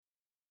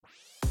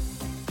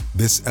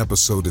This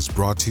episode is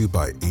brought to you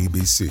by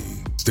ABC.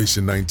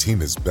 Station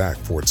 19 is back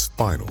for its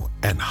final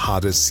and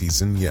hottest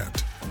season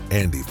yet.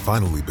 Andy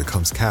finally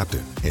becomes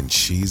captain, and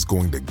she's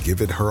going to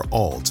give it her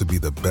all to be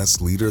the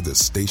best leader the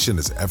station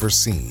has ever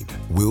seen.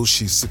 Will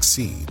she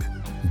succeed?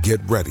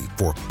 Get ready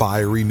for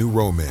fiery new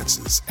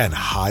romances and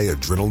high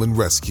adrenaline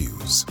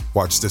rescues.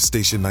 Watch the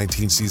Station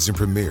 19 season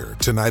premiere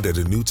tonight at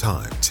a new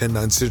time,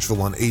 10/9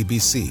 Central on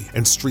ABC,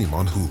 and stream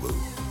on Hulu.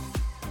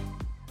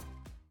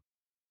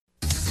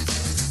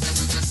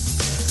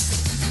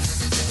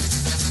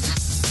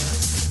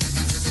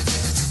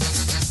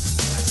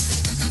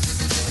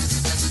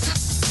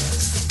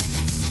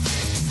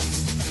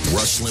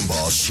 Rush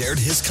Limbaugh shared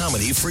his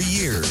comedy for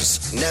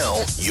years.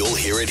 Now you'll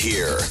hear it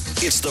here.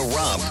 It's the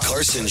Rob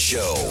Carson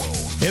Show.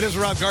 It is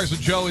the Rob Carson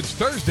Show. It's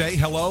Thursday.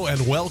 Hello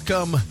and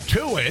welcome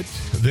to it.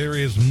 There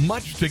is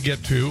much to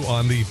get to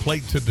on the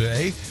plate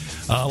today.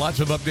 Lots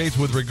of updates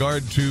with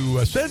regard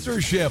to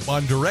censorship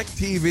on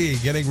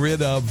DirecTV, getting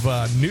rid of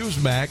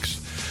Newsmax.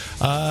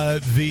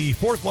 The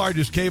fourth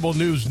largest cable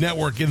news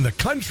network in the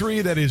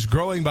country that is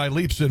growing by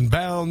leaps and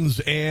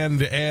bounds.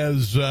 And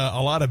as a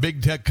lot of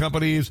big tech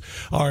companies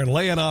are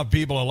laying off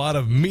people, a lot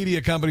of media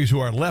companies who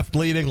are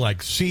left-leaning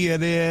like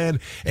CNN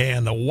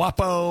and the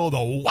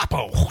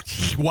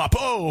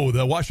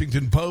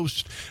Washington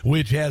Post,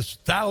 which has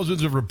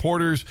thousands of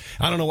reporters.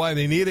 I don't know why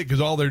they need it, because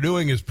all they're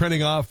doing is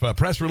printing off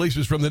press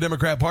releases from the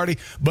Democrat Party.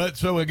 But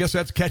so I guess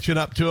that's catching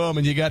up to them.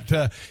 And you got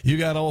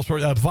all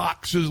sorts of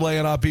Vox is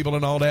laying off people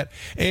and all that.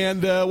 And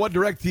what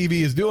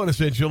DirecTV is doing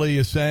essentially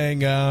is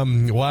saying,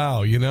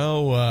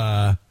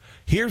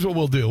 here's what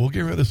we'll do. We'll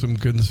get rid of some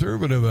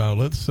conservative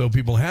outlets so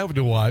people have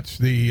to watch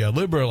the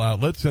liberal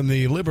outlets, and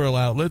the liberal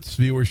outlets'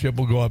 viewership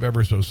will go up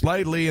ever so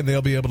slightly, and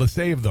they'll be able to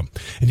save them.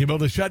 And you'll be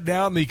able to shut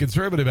down the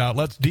conservative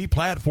outlets,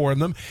 deplatform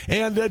them,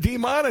 and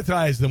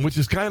demonetize them, which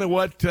is kind of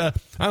what,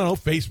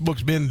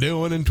 Facebook's been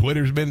doing, and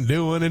Twitter's been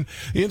doing, and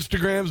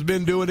Instagram's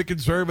been doing to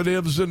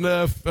conservatives, and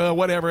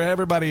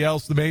everybody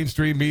else, the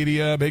mainstream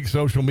media, big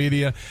social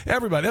media,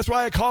 everybody. That's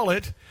why I call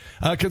it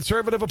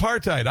conservative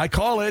apartheid. I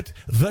call it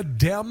the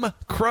Dem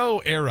Crow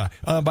era.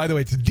 By the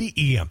way, it's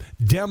DEM,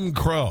 Dem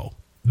Crow.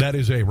 That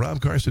is a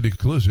Rob Carson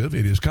exclusive.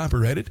 It is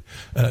copyrighted.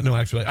 No,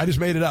 actually, I just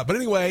made it up. But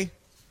anyway,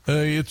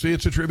 it's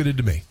attributed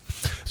to me.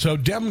 So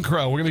Dem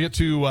Crow, we're going to get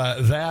to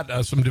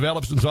that, some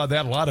developments on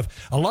that.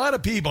 A lot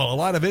of people, a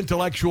lot of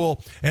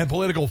intellectual and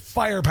political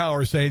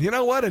firepower saying, you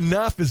know what,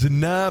 enough is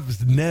enough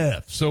is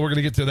enough. So we're going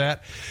to get to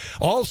that.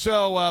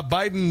 Also,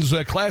 Biden's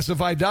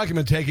classified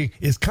document taking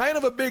is kind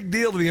of a big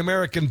deal to the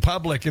American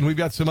public, and we've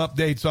got some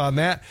updates on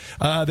that.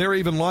 They're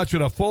even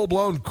launching a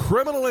full-blown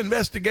criminal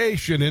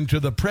investigation into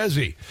the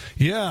Prezi.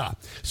 Yeah.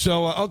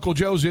 So Uncle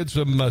Joe's in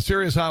some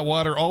serious hot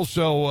water.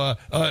 Also,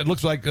 it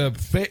looks like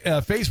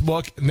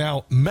Facebook,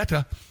 now Meta,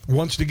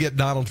 wants to get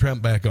Donald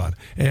Trump back on.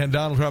 And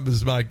Donald Trump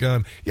is like,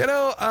 I'm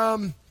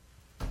not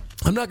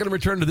going to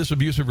return to this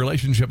abusive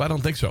relationship. I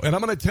don't think so. And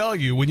I'm going to tell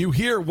you, when you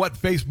hear what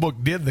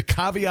Facebook did, the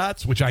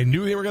caveats, which I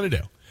knew they were going to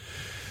do,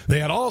 they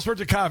had all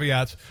sorts of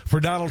caveats for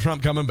Donald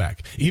Trump coming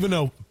back, even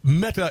though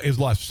Meta has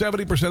lost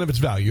 70% of its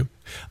value,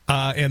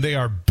 and they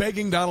are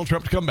begging Donald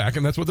Trump to come back,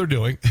 and that's what they're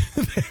doing.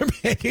 They're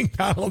begging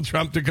Donald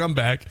Trump to come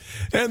back,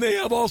 and they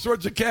have all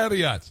sorts of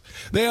caveats.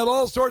 They have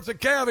all sorts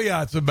of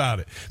caveats about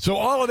it. So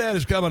all of that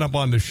is coming up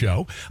on the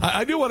show.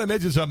 I do want to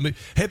mention something.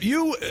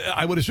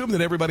 I would assume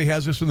that everybody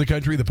has this in the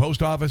country. The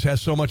post office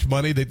has so much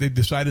money that they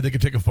decided they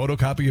could take a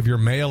photocopy of your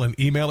mail and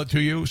email it to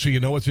you so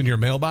you know what's in your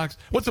mailbox.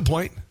 What's the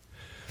point?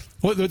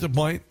 What's the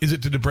point? Is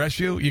it to depress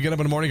you? You get up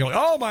in the morning going,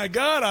 oh, my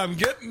God, I'm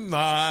getting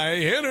my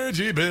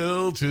energy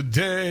bill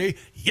today.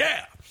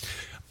 Yeah.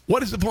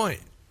 What is the point?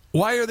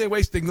 Why are they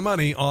wasting the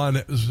money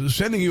on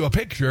sending you a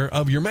picture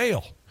of your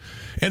mail?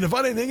 And the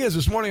funny thing is,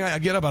 this morning I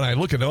get up and I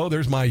look at,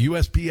 there's my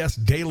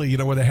USPS daily,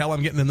 where the hell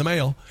I'm getting in the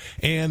mail.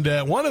 And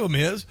one of them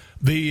is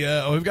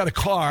we've got a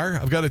car.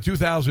 I've got a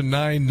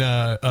 2009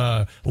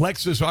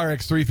 Lexus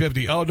RX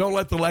 350. Oh, don't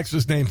let the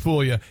Lexus name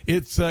fool you.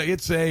 It's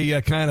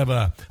a kind of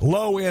a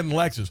low-end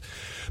Lexus.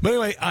 But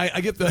anyway,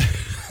 I get the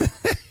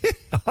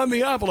on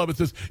the envelope it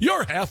says,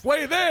 you're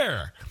halfway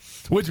there,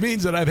 which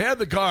means that I've had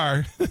the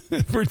car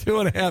for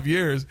 2.5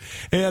 years,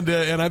 and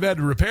I've had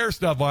to repair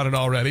stuff on it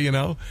already,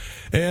 and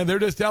they're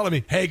just telling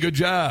me, hey, good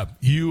job.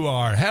 You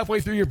are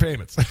halfway through your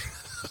payments.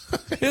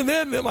 And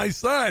then my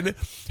son,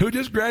 who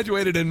just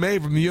graduated in May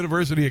from the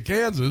University of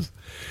Kansas,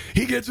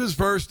 he gets his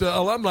first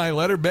alumni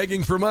letter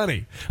begging for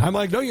money. I'm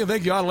like, don't you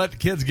think you ought to let the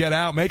kids get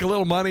out, make a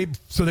little money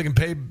so they can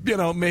pay,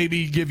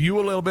 maybe give you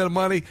a little bit of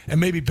money and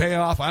maybe pay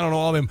off,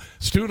 all them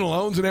student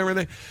loans and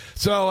everything.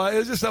 So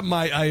it's just something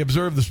I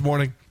observed this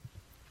morning.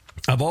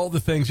 Of all the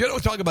things, we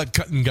talk about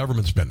cutting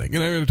government spending.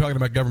 We're talking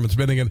about government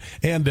spending,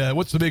 and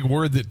what's the big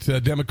word that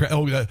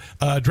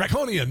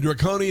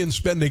draconian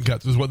spending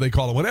cuts is what they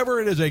call it.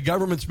 Whenever it is a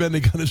government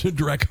spending cut, it's a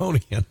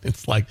draconian.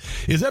 It's like,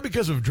 is that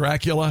because of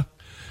Dracula?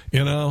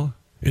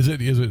 Is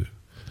it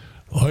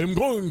I'm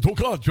going to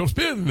cut your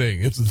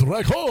spending. It's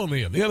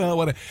draconian,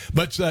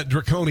 but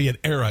draconian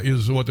era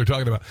is what they're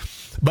talking about.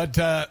 But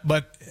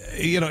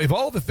if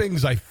all the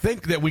things I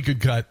think that we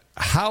could cut,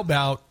 how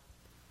about,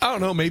 I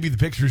don't know, maybe the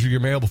pictures of your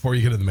mail before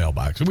you get in the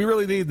mailbox? We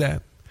really need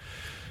that.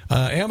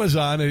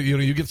 Amazon,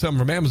 you get something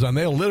from Amazon,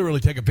 they'll literally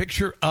take a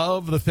picture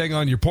of the thing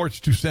on your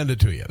porch to send it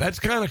to you. That's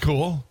kind of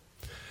cool.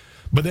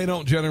 But they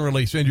don't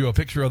generally send you a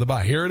picture of the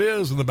box. Here it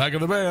is in the back of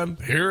the van.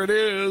 Here it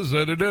is.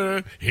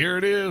 Here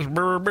it is.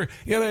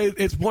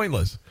 It's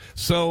pointless.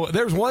 So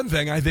there's one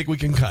thing I think we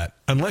can cut.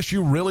 Unless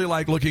you really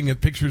like looking at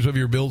pictures of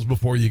your bills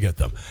before you get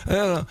them. I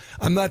don't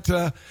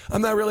know.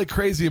 I'm not really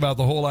crazy about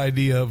the whole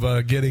idea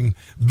of getting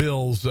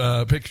bills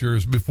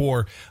pictures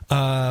before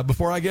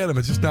I get them.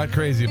 It's just not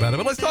crazy about it.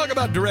 But let's talk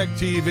about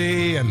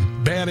DirecTV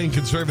and banning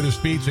conservative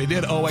speech. They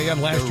did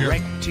OAN last year.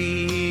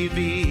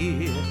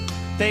 DirecTV.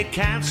 They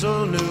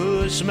cancel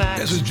Newsmax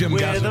this is Jim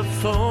with Gossett. a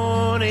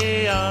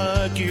phony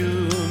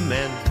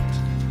argument.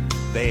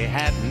 They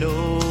had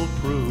no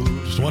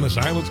proof. Just want to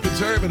silence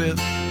conservatives.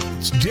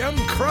 It's Jim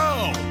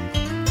Crow.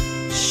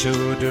 So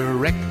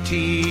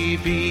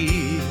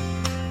DirecTV,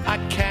 I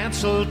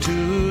canceled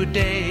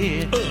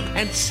today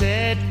and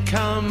said,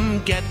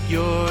 come get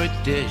your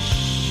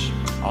dish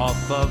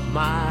off of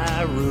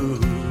my roof.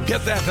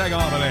 Get that thing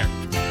off of there.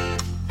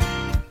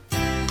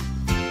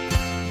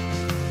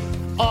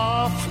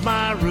 Off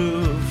my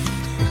roof,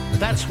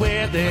 that's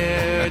where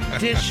their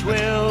dish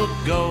will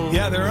go.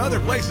 Yeah, there are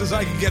other places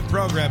I can get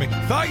programming.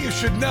 Thought you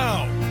should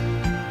know.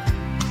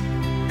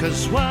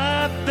 'Cause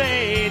what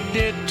they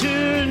did to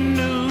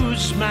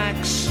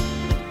Newsmax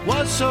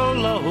was so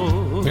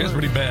low. It's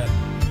pretty bad.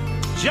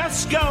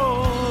 Just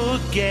go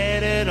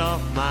get it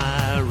off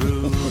my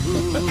roof.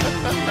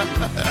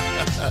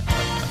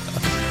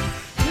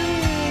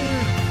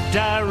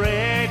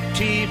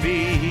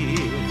 DirecTV,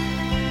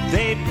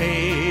 they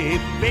pay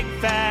big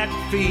fat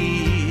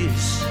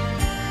fees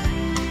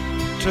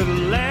to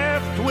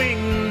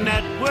left-wing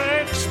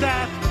networks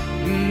that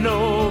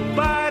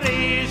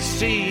nobody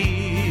sees.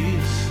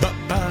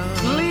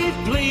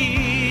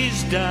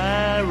 Please,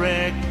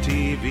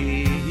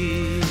 DirecTV.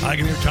 I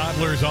can hear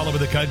toddlers all over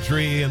the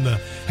country and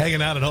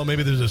hanging out at home.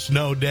 Maybe there's a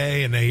snow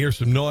day and they hear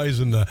some noise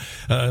and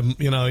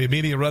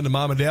immediately run to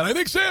mom and dad. I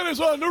think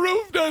Santa's on the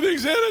roof. I think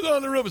Santa's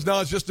on the roof.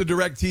 No, it's just a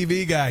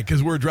DirecTV guy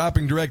because we're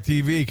dropping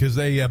DirecTV because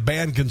they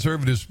banned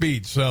conservative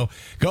speech. So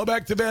go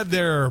back to bed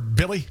there,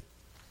 Billy.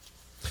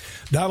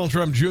 Donald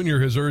Trump Jr.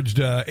 has urged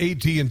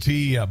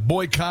AT&T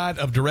boycott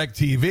of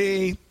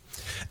DirecTV.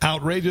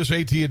 Outrageous.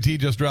 AT&T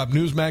just dropped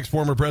Newsmax.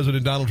 Former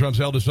President Donald Trump's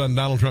eldest son,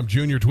 Donald Trump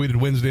Jr., tweeted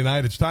Wednesday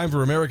night, it's time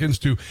for Americans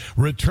to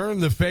return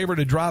the favor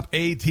to drop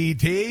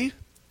AT&T.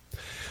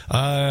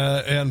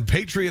 And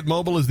Patriot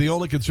Mobile is the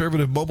only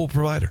conservative mobile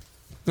provider.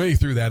 Well, you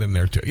threw that in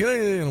there, too.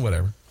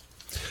 Whatever.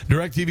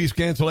 DirecTV's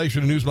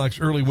cancellation of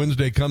Newsmax early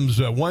Wednesday comes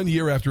 1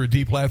 year after it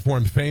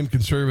deplatformed famed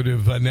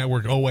conservative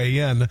network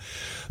OAN,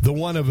 the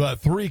one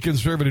of 3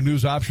 conservative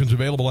news options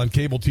available on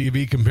cable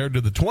TV compared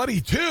to the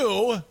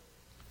 22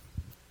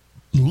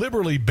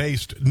 liberally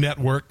based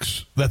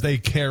networks that they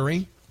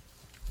carry.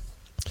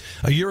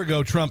 A year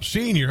ago, Trump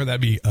Sr.,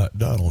 that'd be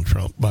Donald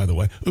Trump, by the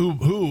way,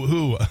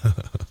 who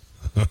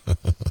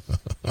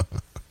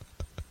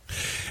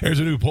there's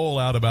a new poll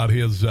out about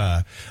his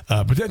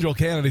potential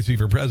candidacy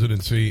for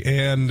presidency,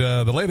 and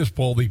the latest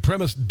poll, the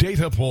premise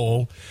data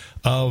poll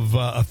of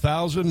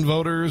 1,000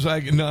 voters,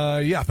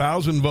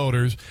 1,000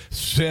 voters,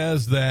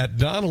 says that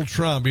Donald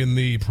Trump in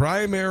the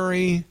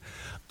primary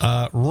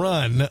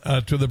run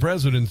to the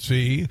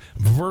presidency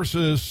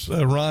versus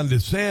Ron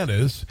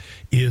DeSantis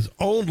is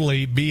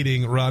only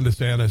beating Ron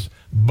DeSantis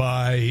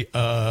by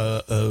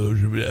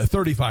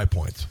 35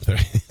 points. There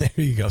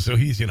you go. So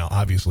he's,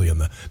 obviously in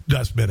the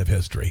dustbin of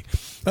history.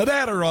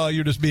 That or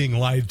you're just being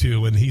lied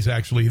to and he's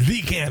actually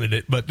the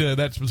candidate, but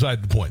that's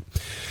beside the point.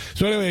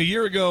 So anyway, a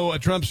year ago,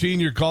 Trump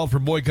Sr. called for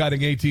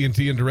boycotting AT&T and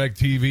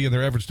DirecTV in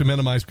their efforts to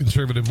minimize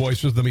conservative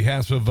voices on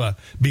the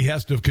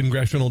behest of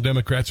congressional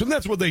Democrats. And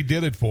that's what they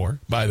did it for,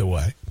 by the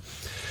way.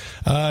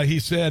 He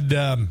said,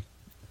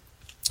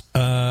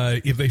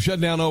 if they shut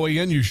down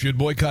OAN, you should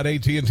boycott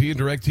AT&T and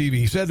DirecTV.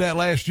 He said that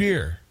last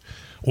year.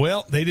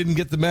 Well, they didn't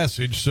get the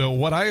message. So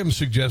what I am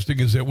suggesting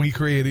is that we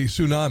create a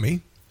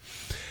tsunami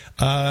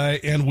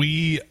and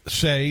we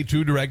say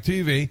to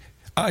DirecTV,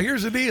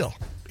 here's the deal.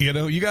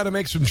 You got to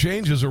make some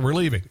changes or we're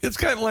leaving. It's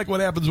kind of like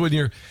what happens when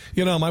you're,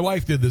 my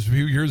wife did this a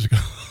few years ago.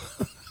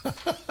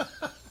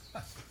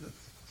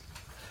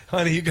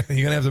 Honey, you're going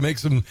to have to make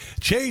some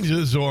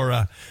changes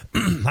or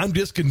I'm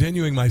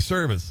discontinuing my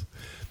service.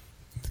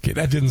 Okay,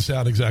 that didn't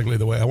sound exactly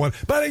the way I want.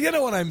 But you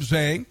know what I'm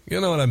saying. You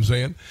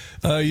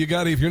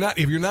got if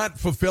you're not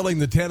fulfilling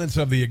the tenets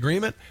of the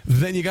agreement,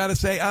 then you got to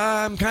say,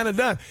 I'm kind of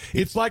done.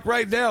 It's like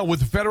right now with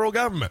the federal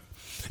government.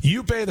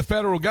 You pay the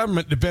federal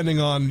government depending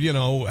on,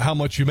 how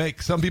much you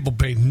make. Some people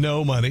pay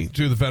no money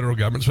to the federal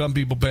government. Some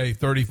people pay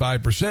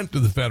 35% to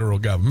the federal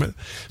government.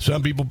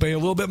 Some people pay a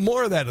little bit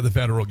more of that to the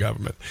federal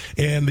government.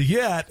 And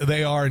yet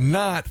they are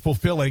not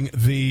fulfilling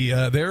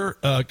their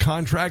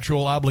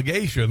contractual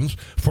obligations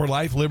for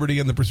life, liberty,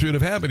 and the pursuit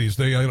of happiness.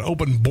 They got an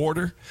open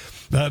border.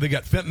 They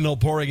got fentanyl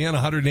pouring in.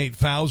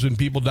 108,000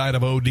 people died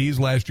of ODs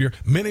last year,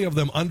 many of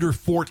them under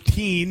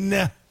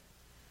 14.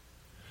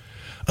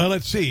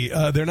 Let's see.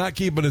 They're not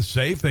keeping us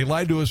safe. They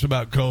lied to us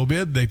about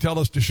COVID. They tell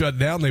us to shut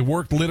down. They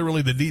worked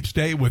literally the deep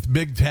state with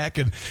big tech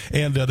and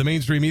the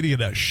mainstream media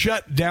to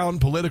shut down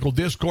political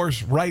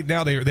discourse. Right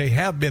now, they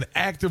have been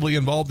actively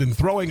involved in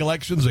throwing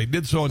elections. They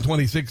did so in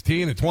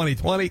 2016 and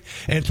 2020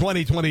 and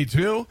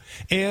 2022.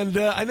 And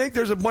I think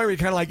there's a point where you're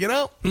kind of like,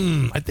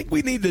 I think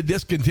we need to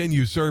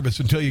discontinue service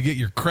until you get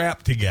your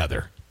crap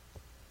together.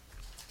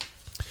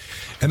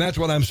 And that's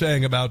what I'm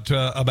saying about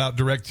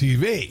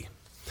DirecTV.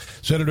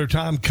 Senator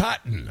Tom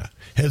Cotton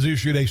has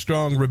issued a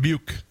strong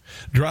rebuke.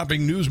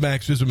 Dropping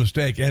Newsmax is a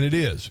mistake, and it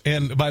is.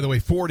 And by the way,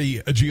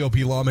 40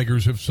 GOP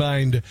lawmakers have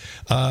signed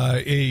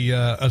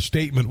a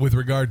statement with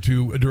regard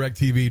to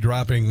DirecTV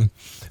dropping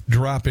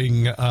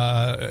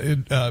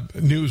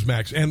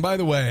Newsmax. And by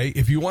the way,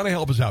 if you want to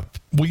help us out,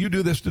 will you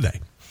do this today?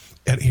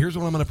 And here's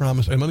what I'm going to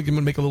promise. I'm going to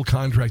make a little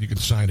contract. You can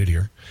sign it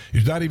here.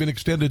 It's not even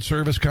extended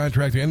service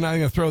contract. I'm not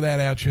going to throw that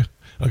at you.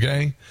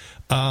 Okay?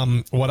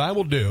 What I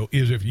will do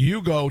is if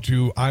you go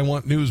to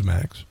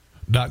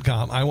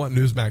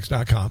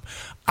iwantnewsmax.com,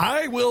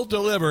 I will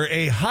deliver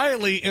a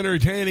highly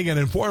entertaining and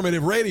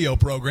informative radio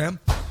program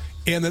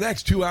in the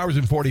next 2 hours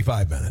and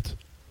 45 minutes.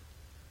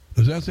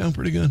 Does that sound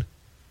pretty good?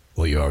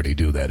 Well, you already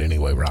do that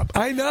anyway, Rob.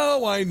 I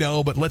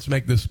know, but let's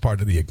make this part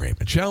of the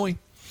agreement, shall we?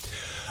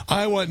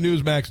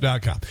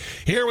 iwantnewsmax.com.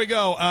 Here we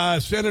go.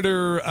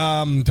 Senator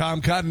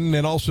Tom Cotton,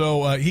 and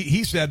also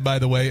he said, by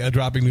the way,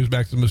 dropping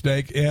Newsmax is a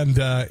mistake. And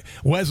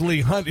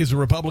Wesley Hunt is a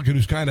Republican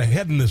who's kind of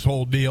heading this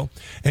whole deal.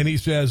 And he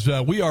says,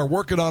 we are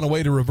working on a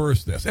way to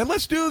reverse this. And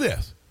let's do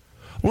this.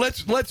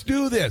 Let's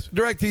do this.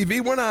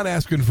 DirecTV, we're not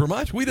asking for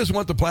much. We just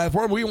want the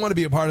platform. We want to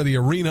be a part of the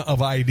arena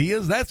of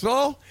ideas. That's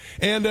all.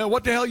 And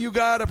what the hell you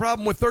got a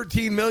problem with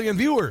 13 million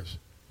viewers?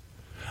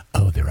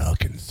 Oh, they're all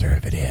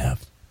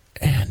conservative.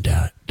 And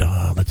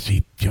let's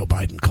see, Joe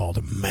Biden called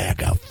them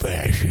MAGA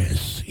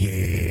fascists.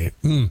 Yeah.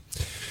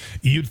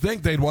 You'd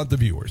think they'd want the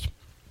viewers.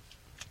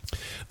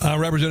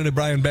 Representative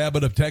Brian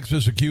Babbitt of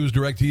Texas accused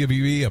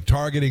DirecTV of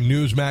targeting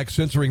Newsmax,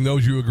 censoring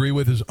those you agree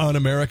with is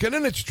un-American.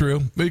 And it's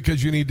true,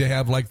 because you need to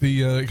have,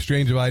 the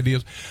exchange of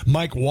ideas.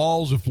 Mike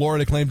Walls of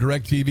Florida claimed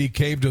DirecTV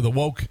caved to the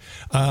woke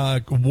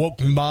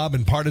mob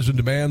and partisan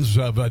demands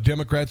of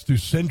Democrats to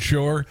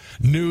censure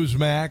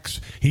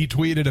Newsmax. He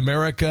tweeted,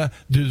 America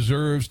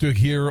deserves to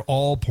hear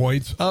all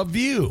points of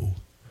view.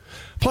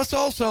 Plus,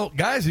 also,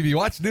 guys, if you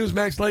watch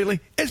Newsmax lately,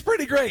 it's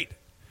pretty great.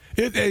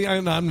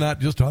 I'm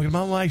not just talking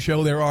about my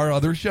show. There are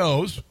other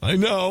shows. I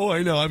know.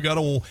 I've got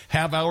a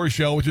half-hour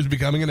show, which is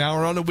becoming an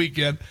hour on the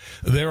weekend.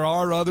 There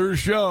are other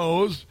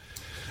shows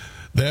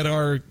that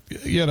are,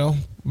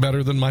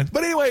 better than mine.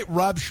 But anyway,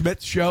 Rob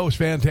Schmidt's show is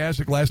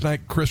fantastic. Last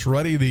night, Chris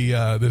Ruddy, the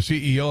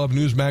CEO of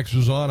Newsmax,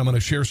 was on. I'm going to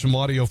share some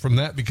audio from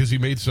that because he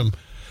made some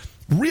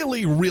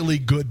really, really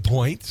good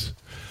points.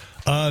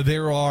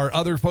 There are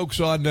other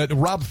folks on.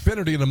 Rob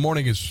Finnerty in the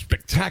morning is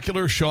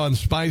spectacular. Sean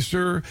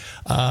Spicer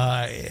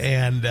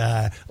and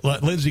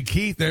Lindsay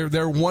Keith,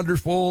 they're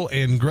wonderful.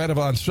 And Greta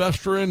Von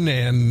Susteren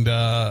and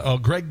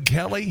Greg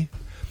Kelly.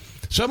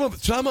 Some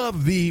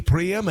of the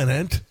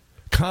preeminent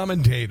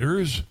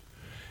commentators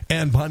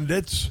and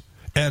pundits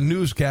and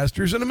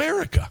newscasters in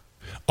America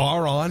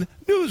are on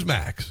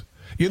Newsmax.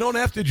 You don't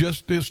have to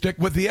just stick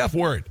with the F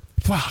word,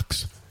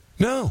 Fox.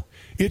 No,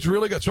 it's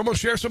really good. So I'm going to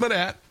share some of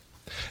that.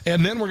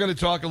 And then we're going to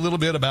talk a little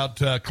bit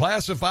about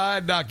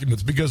classified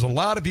documents, because a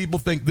lot of people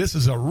think this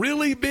is a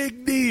really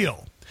big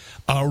deal.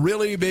 A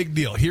really big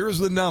deal. Here's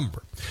the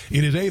number.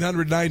 It is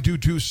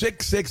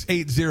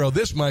 800-922-6680.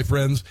 This, my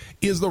friends,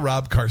 is the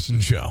Rob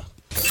Carson Show.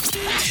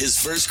 His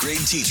first grade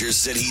teacher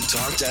said he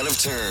talked out of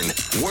turn.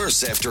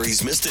 Worse after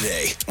he's missed a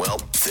day. Well,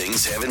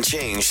 things haven't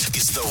changed.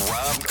 It's the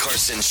Rob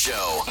Carson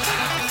Show.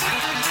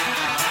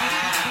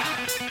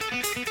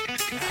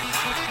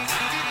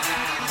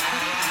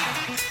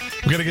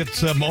 We're going to get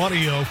some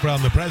audio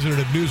from the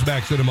president of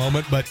Newsmax in a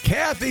moment, but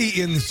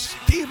Kathy in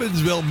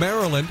Stevensville,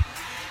 Maryland,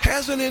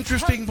 has an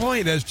interesting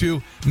point as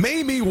to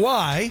maybe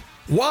why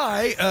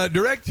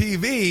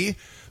DirecTV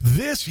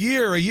this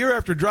year, a year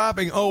after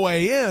dropping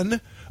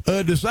OAN,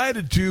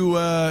 decided to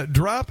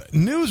drop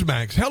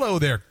Newsmax. Hello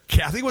there,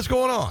 Kathy. What's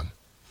going on?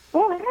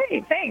 Well,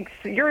 hey, thanks.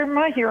 You're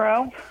my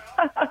hero.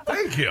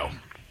 Thank you.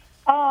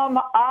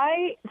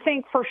 I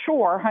think for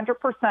sure,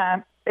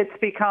 100%, it's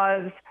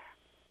because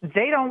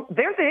they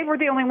were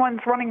the only ones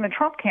running the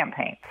Trump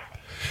campaigns.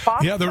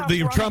 Fox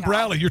the Trump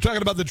rally. You're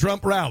talking about the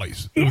Trump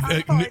rallies. Yeah, I'm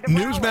sorry, the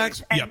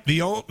Newsmax.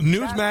 rallies.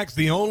 Newsmax,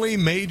 the only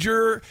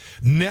major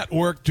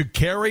network to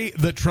carry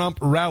the Trump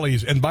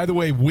rallies. And by the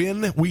way,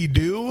 when we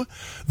do,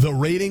 the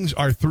ratings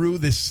are through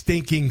the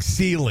stinking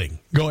ceiling.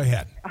 Go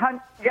ahead.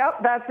 Yep,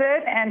 that's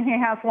it. And he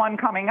has one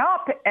coming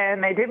up,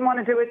 and they didn't want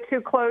to do it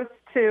too close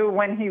to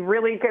when he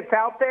really gets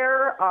out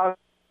there,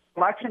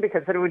 election,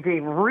 because it would be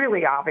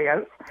really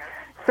obvious.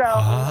 So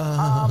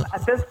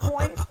at this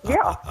point,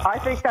 yeah, I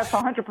think that's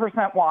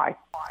 100% why.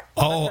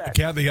 Oh,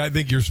 Kathy, I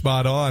think you're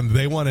spot on.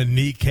 They want to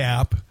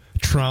kneecap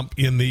Trump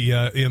in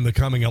the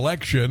coming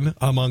election,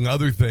 among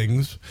other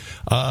things.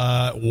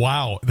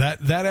 Wow,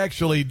 that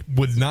actually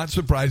would not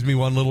surprise me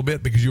one little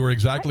bit, because you were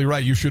exactly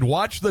right. You should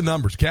watch the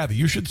numbers, Kathy.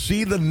 You should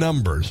see the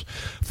numbers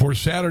for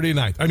Saturday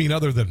night. I mean,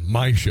 other than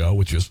my show,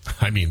 which is,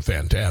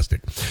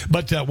 fantastic.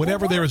 But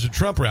whenever there's a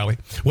Trump rally,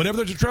 through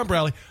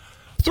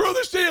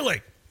the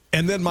ceiling.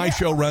 And then my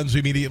show runs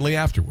immediately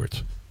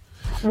afterwards.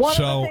 One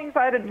of the things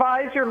I'd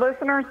advise your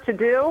listeners to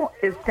do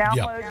is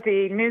download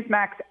the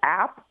Newsmax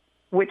app,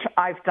 which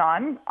I've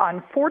done.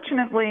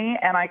 Unfortunately,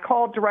 and I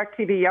called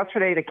DirecTV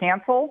yesterday to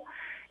cancel,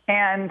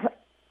 and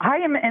I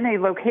am in a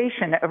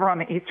location over on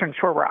the Eastern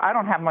Shore where I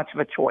don't have much of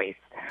a choice.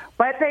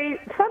 But they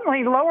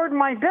suddenly lowered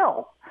my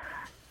bill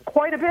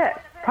quite a bit.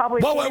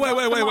 Probably. Whoa,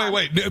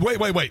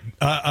 wait.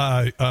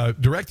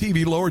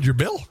 DirecTV lowered your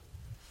bill?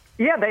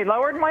 Yeah, they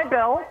lowered my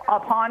bill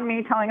upon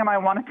me telling them I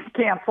wanted to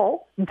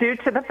cancel due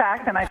to the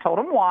fact, and I told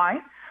them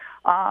why,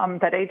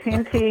 that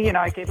AT&T,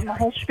 I gave them the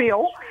whole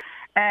spiel,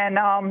 and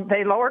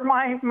they lowered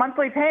my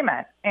monthly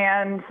payment.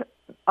 And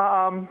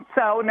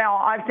so now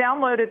I've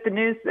downloaded the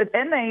news,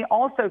 and they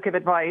also give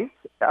advice.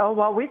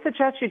 We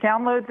suggest you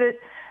download the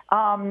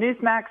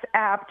Newsmax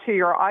app to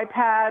your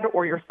iPad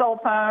or your cell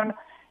phone.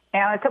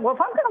 And I said, well, if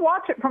I'm going to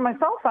watch it from my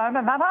cell phone,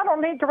 then I don't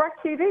need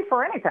DirecTV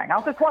for anything.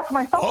 I'll just watch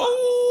my cell phone.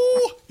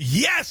 Oh,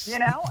 yes.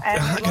 And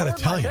I got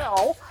to tell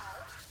you.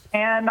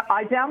 And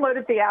I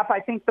downloaded the app. I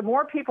think the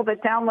more people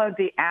that download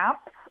the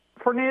app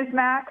for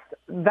Newsmax,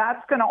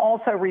 that's going to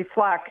also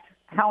reflect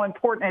how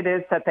important it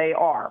is that they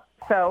are.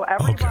 So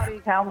everybody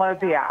download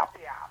the app.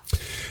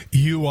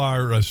 You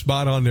are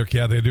spot on there,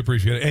 Kathy. I do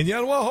appreciate it. And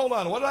hold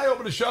on. What did I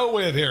open the show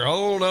with here?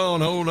 Hold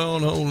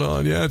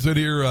on. Yeah, it's in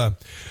here.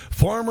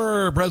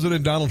 Former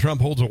President Donald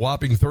Trump holds a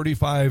whopping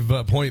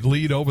 35-point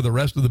lead over the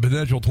rest of the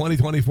potential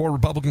 2024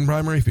 Republican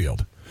primary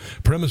field.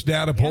 Premise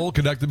data poll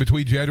conducted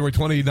between January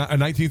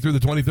 19th through the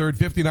 23rd,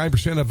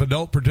 59% of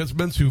adult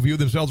participants who view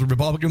themselves as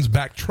Republicans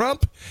back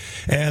Trump,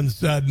 and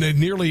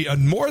nearly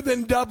more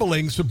than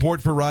doubling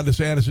support for Ron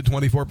DeSantis at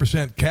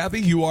 24%.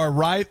 Kathy, you are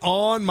right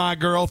on, my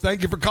girl.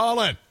 Thank you for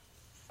calling.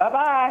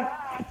 Bye-bye.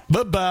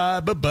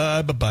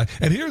 Bye-bye.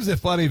 And here's the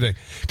funny thing,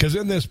 because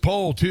in this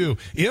poll, too,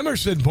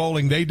 Emerson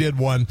polling, they did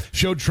one,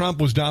 showed Trump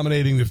was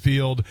dominating the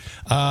field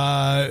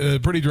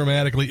pretty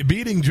dramatically,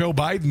 beating Joe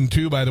Biden,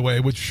 too, by the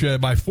way, which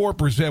by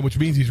 4%, which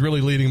means he's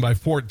really leading by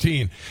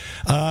 14.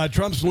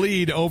 Trump's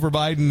lead over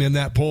Biden in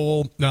that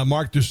poll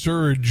marked a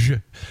surge,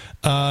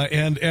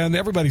 and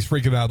everybody's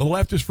freaking out. The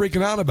left is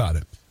freaking out about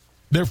it.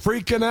 They're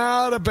freaking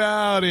out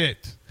about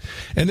it.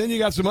 And then you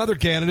got some other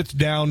candidates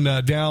down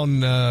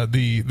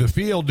the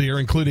field here,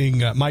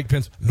 including Mike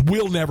Pence.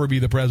 Will never be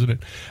the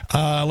president.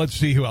 Let's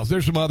see who else.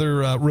 There's some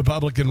other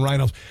Republican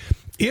rhinos.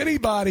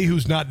 Anybody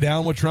who's not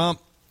down with Trump,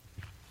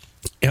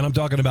 and I'm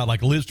talking about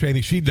like Liz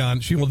Cheney, she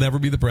will never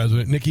be the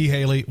president. Nikki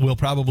Haley will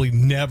probably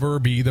never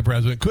be the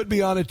president. Could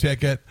be on a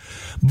ticket.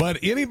 But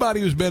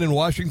anybody who's been in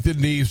Washington,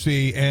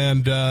 D.C.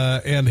 and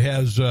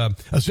has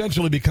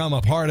essentially become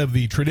a part of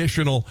the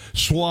traditional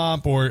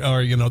swamp or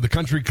the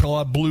country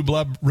club, blue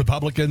blood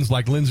Republicans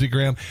like Lindsey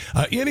Graham,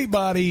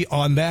 anybody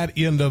on that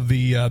end of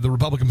the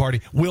Republican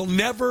Party will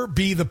never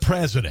be the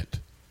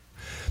president.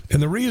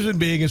 And the reason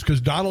being is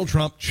because Donald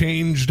Trump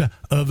changed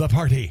the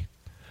party.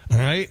 All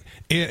right,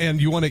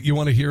 and you want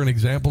to hear an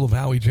example of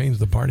how he changed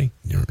the party?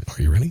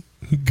 Are you ready?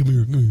 Come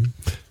here.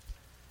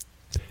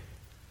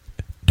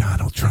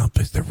 Donald Trump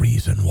is the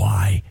reason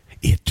why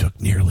it took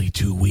nearly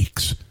 2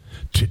 weeks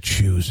to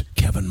choose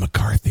Kevin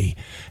McCarthy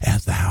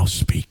as the House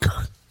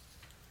Speaker.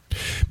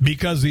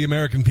 Because the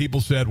American people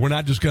said, we're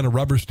not just going to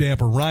rubber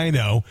stamp a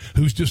rhino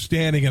who's just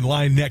standing in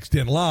line next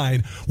in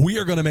line. We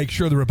are going to make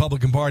sure the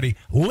Republican Party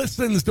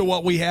listens to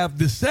what we have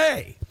to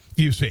say,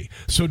 you see.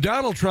 So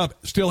Donald Trump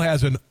still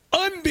has an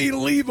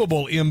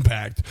unbelievable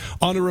impact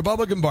on the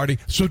Republican Party.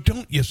 So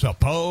don't you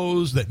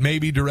suppose that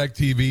maybe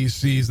DirecTV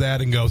sees that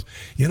and goes,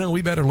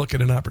 we better look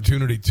at an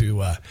opportunity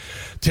to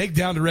take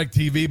down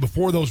DirecTV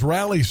before those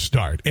rallies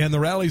start. And the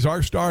rallies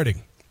are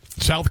starting.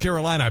 South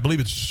Carolina, I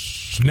believe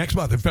it's next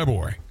month in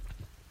February.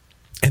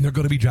 And they're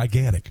going to be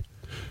gigantic.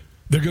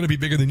 They're going to be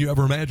bigger than you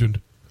ever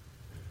imagined.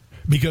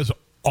 Because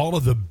all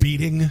of the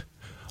beating,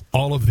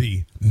 all of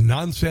the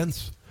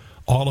nonsense,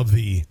 all of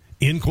the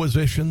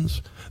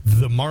inquisitions,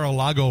 the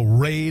Mar-a-Lago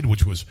raid,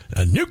 which was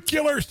a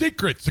nuclear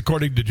secrets,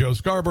 according to Joe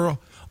Scarborough,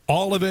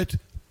 all of it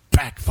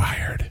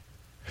backfired.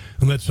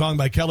 And that song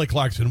by Kelly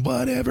Clarkson,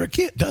 whatever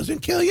doesn't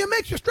kill you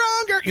makes you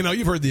stronger. You know,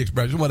 you've heard the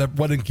expression, what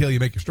didn't kill you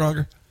make you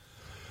stronger.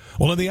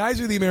 Well, in the eyes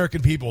of the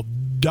American people,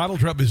 Donald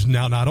Trump is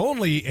now not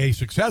only a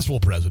successful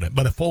president,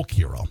 but a folk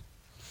hero.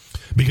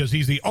 Because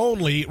he's the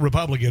only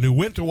Republican who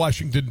went to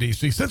Washington,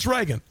 D.C. since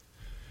Reagan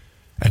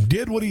and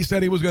did what he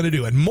said he was going to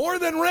do. And more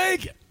than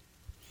Reagan,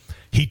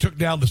 he took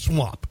down the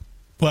swamp.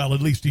 Well,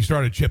 at least he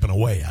started chipping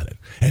away at it.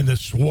 And the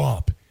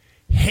swamp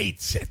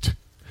hates it.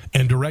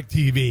 And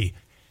DirecTV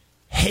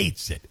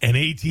hates it. And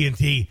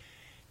AT&T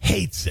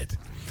hates it.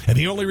 And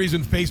the only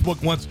reason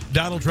Facebook wants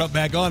Donald Trump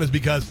back on is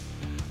because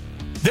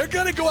they're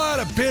going to go out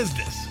of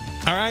business.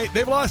 All right?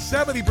 They've lost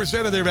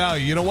 70% of their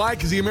value. You know why?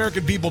 Because the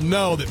American people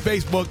know that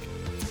Facebook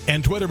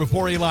and Twitter,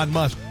 before Elon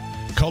Musk,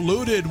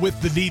 colluded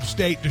with the deep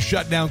state to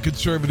shut down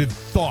conservative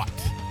thought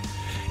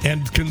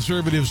and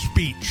conservative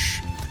speech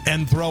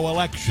and throw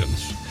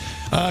elections.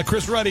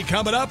 Chris Ruddy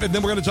coming up, and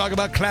then we're going to talk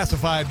about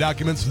classified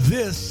documents.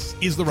 This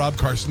is the Rob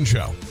Carson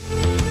Show.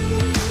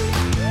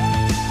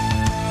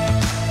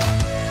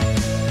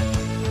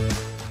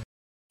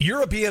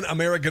 European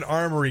American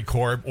Armory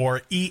Corp,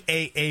 or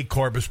EAA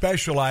Corp, is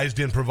specialized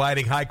in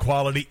providing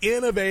high-quality,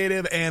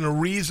 innovative,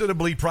 and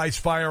reasonably priced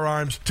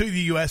firearms to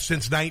the U.S.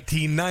 since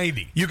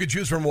 1990. You can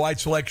choose from a wide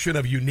selection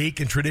of unique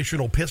and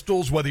traditional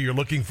pistols, whether you're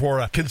looking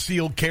for a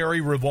concealed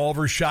carry,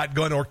 revolver,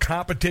 shotgun, or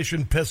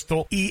competition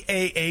pistol.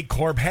 EAA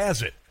Corp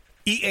has it.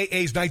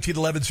 EAA's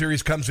 1911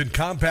 series comes in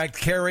compact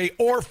carry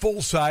or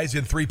full size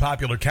in 3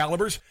 popular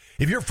calibers.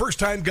 If you're a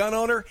first-time gun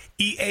owner,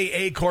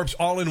 EAA Corp's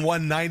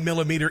all-in-one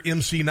 9mm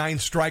MC9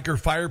 Striker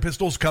fire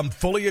pistols come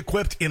fully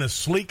equipped in a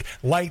sleek,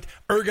 light,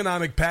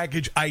 ergonomic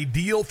package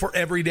ideal for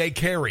everyday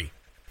carry.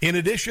 In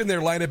addition,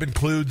 their lineup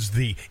includes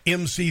the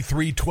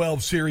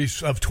MC312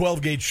 series of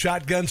 12-gauge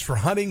shotguns for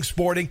hunting,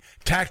 sporting,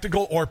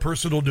 tactical, or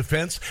personal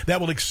defense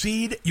that will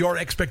exceed your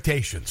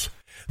expectations.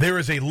 There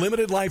is a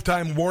limited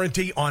lifetime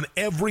warranty on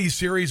every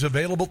series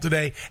available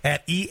today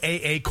at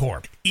EAA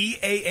Corp.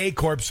 EAA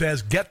Corp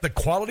says get the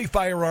quality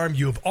firearm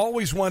you have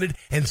always wanted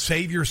and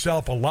save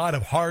yourself a lot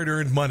of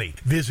hard-earned money.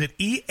 Visit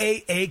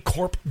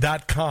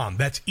EAAcorp.com.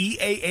 That's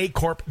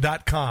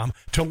EAAcorp.com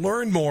to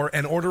learn more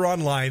and order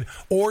online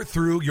or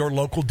through your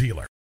local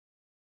dealer.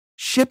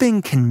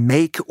 Shipping can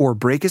make or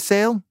break a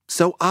sale,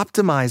 so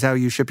optimize how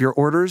you ship your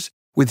orders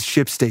with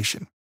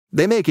ShipStation.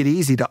 They make it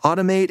easy to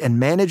automate and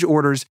manage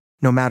orders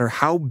no matter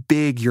how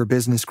big your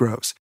business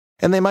grows.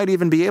 And they might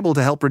even be able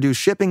to help reduce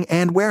shipping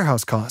and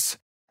warehouse costs.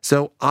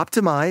 So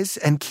optimize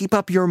and keep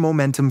up your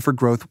momentum for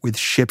growth with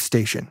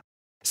ShipStation.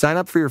 Sign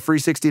up for your free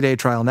 60-day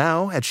trial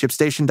now at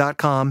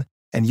ShipStation.com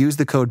and use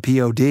the code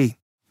POD.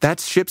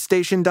 That's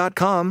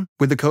ShipStation.com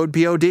with the code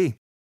POD.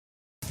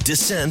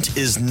 Dissent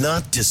is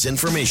not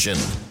disinformation.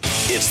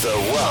 It's the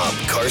Rob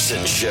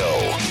Carson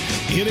Show.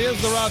 It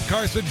is the Rob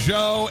Carson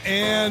Show,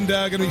 and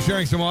going to be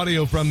sharing some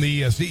audio from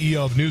the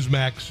CEO of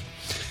Newsmax.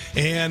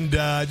 And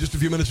just a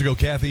few minutes ago,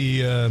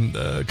 Kathy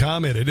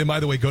commented, and by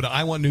the way, go to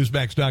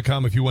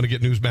iwantnewsmax.com if you want to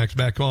get Newsmax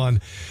back on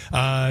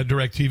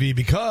DirecTV,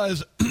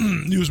 because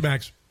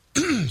Newsmax,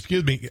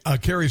 excuse me,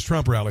 carries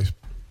Trump rallies.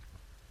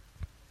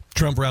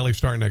 Trump rallies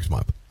start next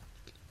month.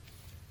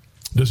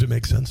 Does it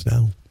make sense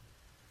now?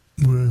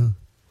 Well,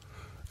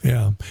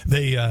 yeah.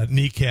 They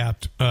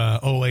kneecapped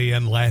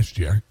OAN last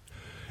year.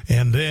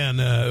 And then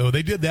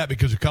they did that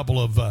because a couple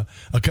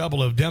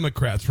of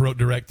Democrats wrote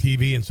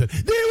DirecTV and said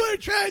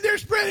they're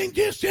spreading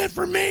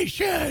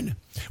disinformation,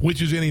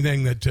 which is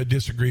anything that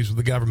disagrees with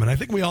the government. I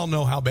think we all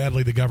know how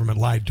badly the government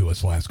lied to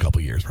us the last couple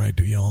of years, right?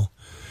 Do y'all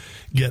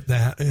get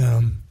that?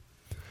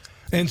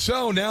 And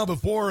so now,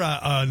 before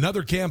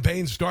another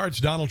campaign starts,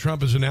 Donald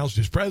Trump has announced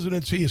his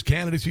presidency, his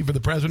candidacy for the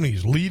president.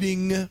 He's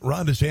leading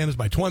Ron DeSantis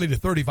by 20 to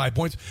 35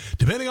 points,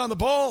 depending on the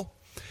poll.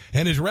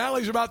 And his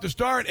rally's about to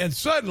start, and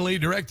suddenly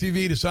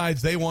DirecTV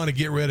decides they want to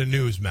get rid of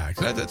Newsmax.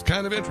 That's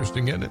kind of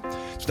interesting, isn't it?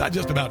 It's not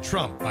just about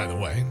Trump, by the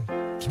way.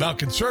 It's about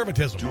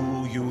conservatism.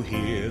 Do you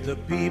hear the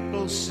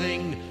people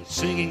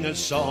singing a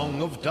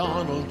song of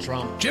Donald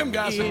Trump? Jim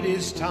Gossett. It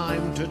is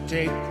time to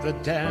take the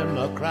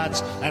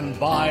Democrats and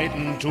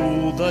Biden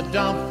to the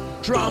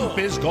dump. Trump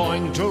is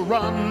going to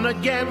run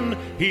again.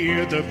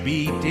 Hear the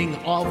beating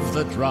of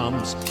the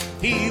drums.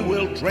 He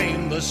will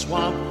drain the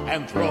swamp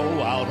and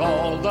throw out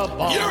all the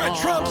bombs. You're a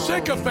Trump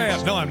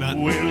sycophant. No, I'm not.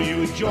 Will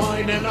you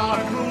join in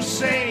our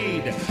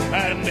crusade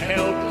and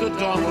help the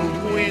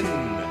Donald win?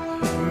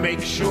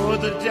 Make sure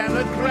the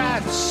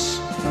Democrats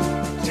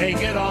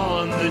take it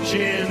on the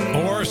chin.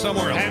 Or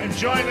somewhere else. And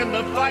join in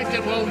the fight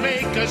that will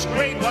make us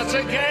great once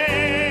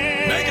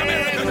again. Make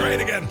America great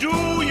again. Do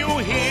you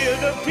hear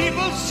the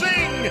people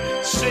sing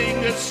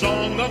a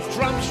song of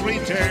Trump's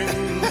return?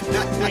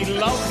 We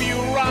love you,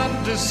 Ron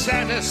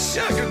DeSantis.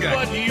 Yeah, good guy.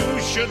 But you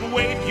should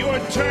wait your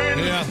turn.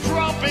 Yeah.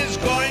 Trump is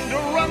going to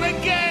run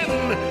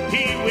again.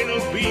 He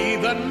will be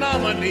the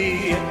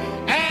nominee.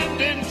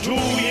 And in 2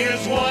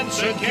 years, once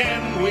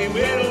again, we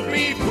will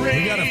be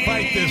free. We got to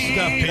fight this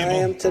stuff, people. I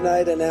am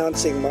tonight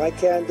announcing my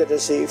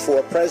candidacy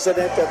for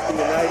President of the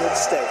United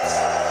States.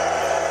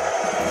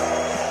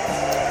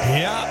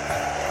 Yeah.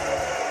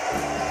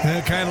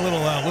 kind of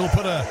little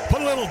put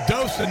a little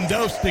dose and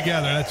dose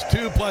together. That's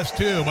 2 +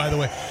 2, by the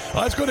way.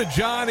 Let's go to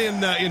John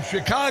in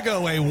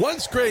Chicago, a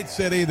once great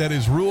city that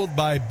is ruled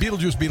by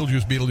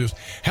Beetlejuice.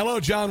 Hello,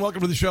 John.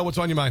 Welcome to the show. What's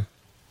on your mind?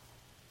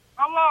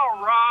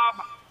 Hello,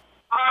 Rob.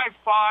 I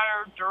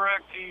fired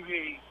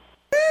DirecTV.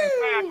 In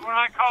fact, when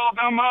I called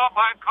them up,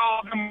 I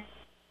called them.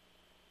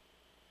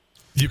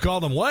 You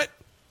called them what?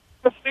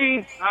 I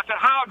said,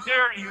 how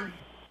dare you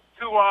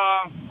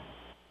to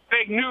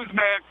fake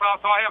Newsmax,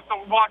 so I have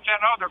to watch that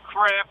other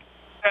crap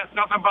that's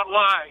nothing but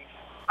lies.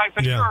 I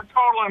said, You're a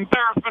total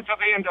embarrassment to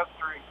the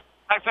industry.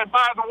 I said,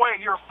 by the way,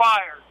 you're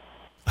fired.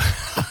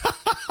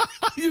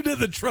 You did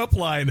the Trump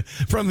line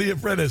from The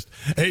Apprentice.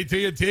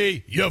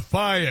 AT&T, you're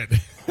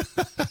fired.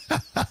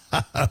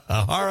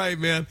 All right,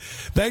 man.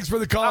 Thanks for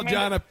the call,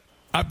 John.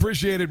 I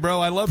appreciate it, bro.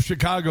 I love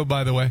Chicago,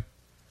 by the way.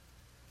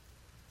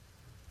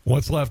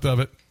 What's left of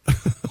it?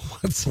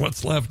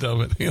 What's left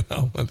of it? You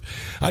know,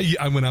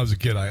 when I was a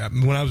kid,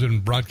 when I was in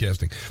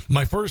broadcasting,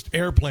 my first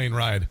airplane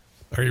ride.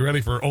 Are you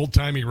ready for old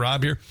timey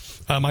Rob here?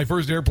 My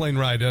first airplane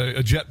ride,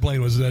 a jet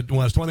plane, was when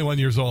I was 21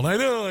 years old. I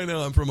know.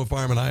 I'm from a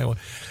farm in Iowa.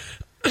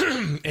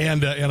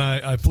 and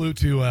I flew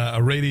to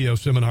a radio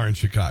seminar in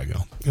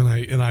Chicago,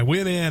 and I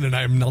went in, and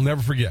I'll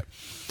never forget.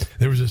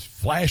 There was this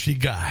flashy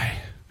guy,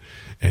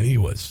 and he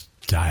was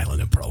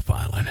dialing and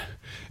profiling,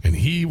 and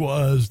he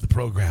was the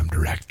program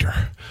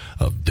director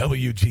of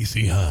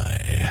WGC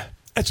High.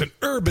 That's an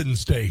urban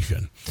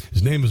station.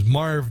 His name is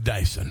Marv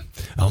Dyson.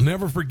 I'll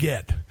never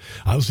forget.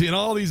 I was seeing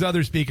all these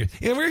other speakers,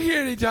 and we're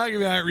here to talk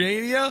about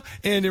radio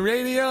and the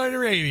radio and the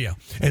radio.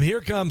 And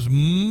here comes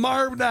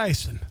Marv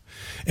Dyson.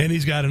 And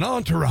he's got an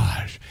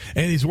entourage,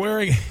 and he's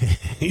wearing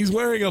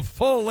a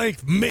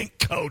full-length mink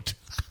coat.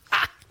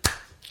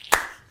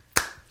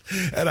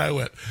 And I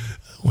went,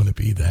 I want to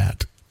be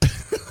that.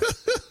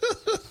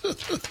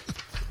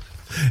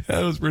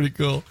 That was pretty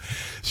cool.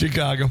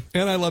 Chicago.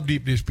 And I love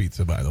deep dish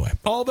pizza, by the way.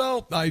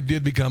 Although I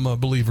did become a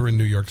believer in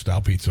New York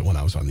style pizza when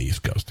I was on the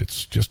East Coast.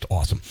 It's just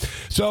awesome.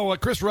 So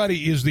Chris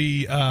Ruddy is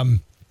the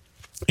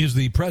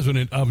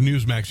president of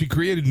Newsmax. He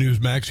created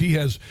Newsmax. He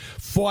has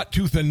fought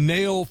tooth and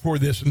nail for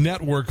this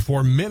network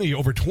for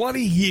over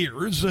 20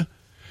 years.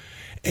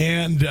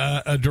 And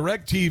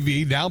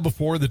DirecTV now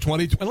before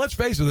the and let's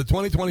face it, the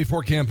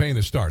 2024 campaign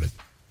has started.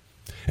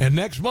 And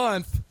next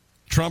month,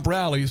 Trump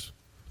rallies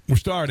were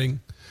starting,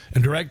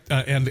 and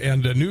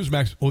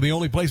Newsmax, well, the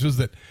only places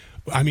that,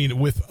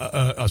 with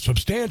a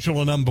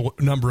substantial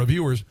number of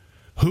viewers,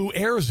 who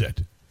airs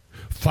it?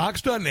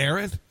 Fox doesn't air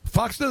it.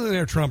 Fox doesn't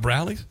air Trump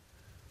rallies.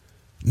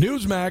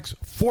 Newsmax,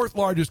 fourth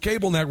largest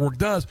cable network,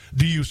 does.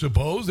 Do you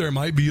suppose there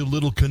might be a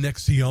little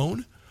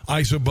connexion?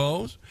 I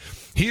suppose.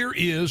 Here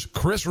is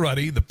Chris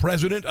Ruddy, the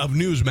president of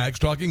Newsmax,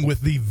 talking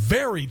with the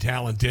very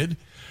talented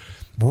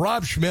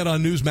Rob Schmidt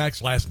on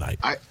Newsmax last night.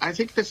 I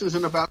think this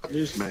isn't about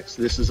Newsmax.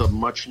 This is a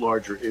much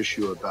larger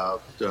issue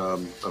about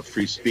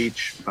free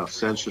speech, about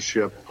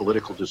censorship,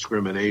 political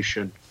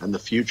discrimination, and the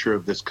future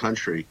of this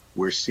country.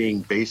 We're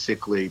seeing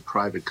basically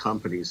private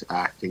companies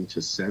acting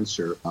to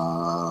censor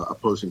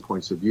opposing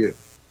points of view.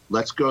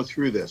 Let's go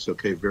through this,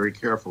 okay, very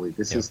carefully.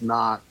 This is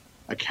not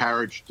a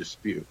carriage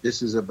dispute.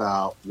 This is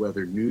about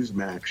whether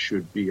Newsmax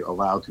should be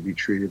allowed to be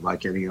treated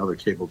like any other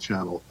cable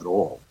channel at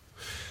all.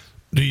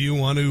 Do you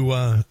want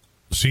to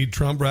see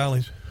Trump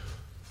rallies?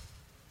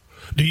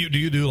 Do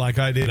you do like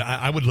I did?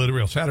 I would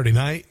literally on Saturday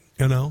night,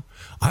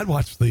 I'd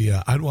watch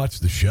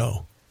the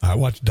show. I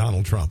watched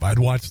Donald Trump. I'd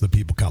watch the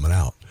people coming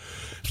out.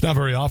 It's not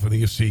very often that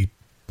you see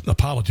a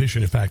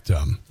politician. In fact,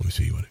 let me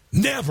see.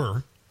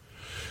 Never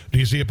do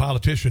you see a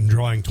politician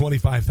drawing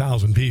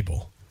 25,000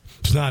 people.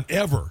 It's not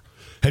ever.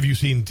 Have you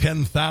seen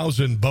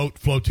 10,000 boat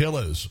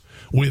flotillas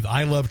with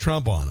I Love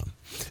Trump on them?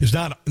 It's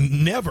not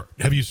never.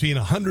 Have you seen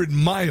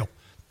 100-mile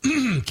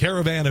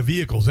caravan of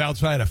vehicles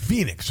outside of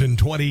Phoenix in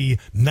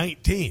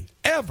 2019?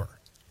 Ever.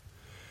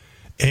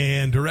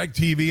 And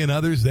DirecTV and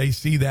others, they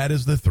see that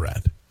as the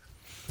threat.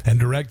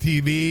 And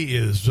DirecTV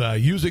is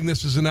using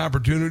this as an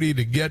opportunity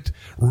to get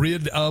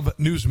rid of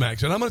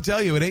Newsmax. And I'm going to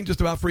tell you, it ain't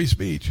just about free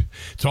speech.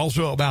 It's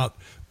also about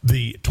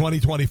the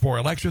 2024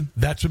 election.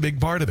 That's a big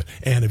part of it.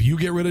 And if you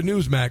get rid of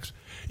Newsmax,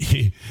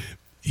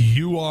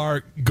 you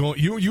are going.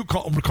 You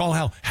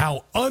recall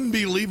how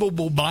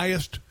unbelievable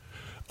biased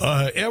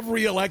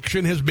every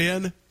election has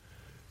been.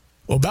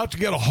 Well, about to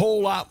get a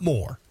whole lot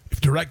more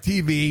if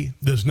DirecTV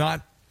does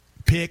not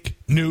pick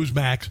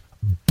Newsmax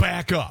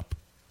back up.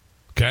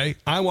 Okay,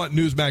 I want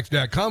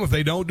Newsmax.com. If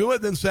they don't do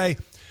it, then say,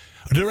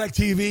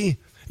 DirecTV,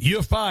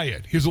 you're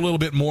fired. Here's a little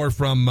bit more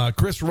from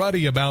Chris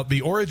Ruddy about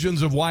the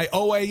origins of why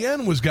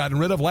OAN was gotten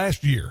rid of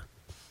last year.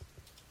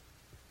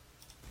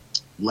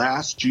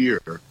 Last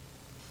year,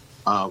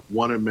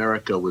 One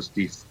America was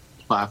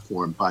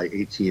deplatformed by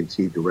AT&T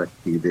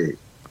DirecTV.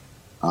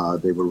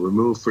 They were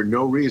removed for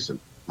no reason.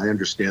 I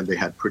understand they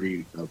had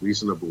pretty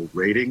reasonable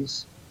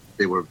ratings.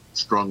 They were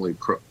strongly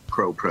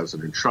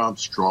pro-President Trump,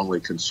 strongly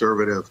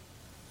conservative.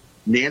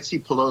 Nancy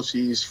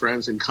Pelosi's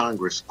friends in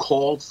Congress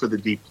called for the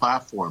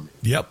deplatforming.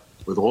 Yep.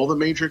 With all the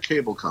major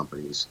cable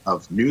companies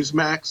of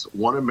Newsmax,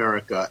 One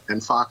America,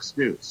 and Fox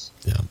News.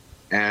 Yeah.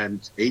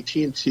 And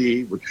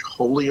AT&T, which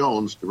wholly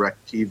owns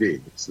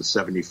DirecTV, it's the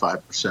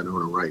 75%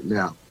 owner right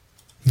now.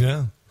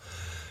 Yeah.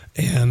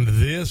 And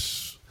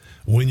this,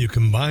 when you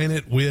combine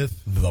it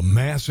with the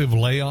massive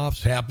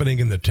layoffs happening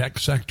in the tech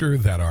sector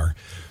that are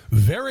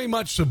very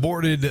much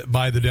supported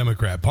by the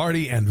Democrat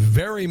Party and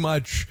very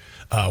much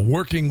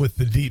working with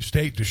the deep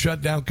state to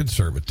shut down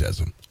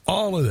conservatism,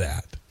 all of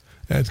that.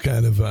 That's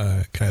kind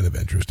of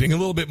interesting. A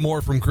little bit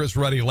more from Chris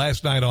Ruddy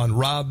last night on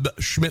Rob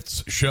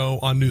Schmidt's show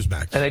on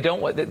Newsmax. And they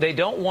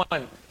don't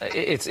want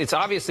it's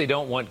obviously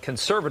don't want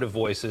conservative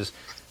voices.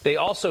 They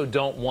also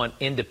don't want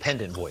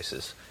independent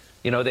voices.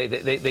 You know,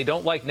 they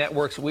don't like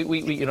networks. We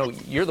you know,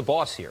 you're the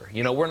boss here.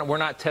 You know, we're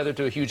not tethered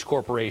to a huge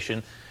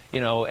corporation,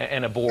 you know,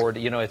 and a board.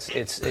 You know,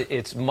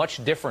 it's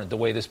much different the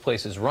way this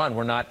place is run.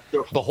 We're not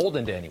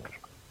beholden to anyone.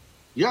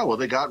 Yeah, well,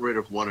 they got rid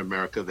of One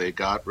America. They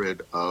got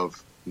rid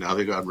of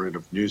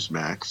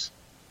Newsmax.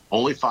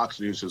 Only Fox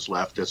News is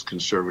left as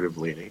conservative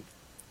leaning.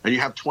 And you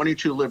have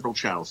 22 liberal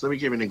channels. Let me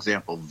give you an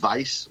example.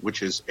 Vice,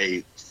 which is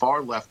a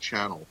far left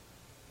channel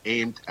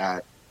aimed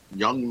at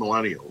young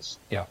millennials,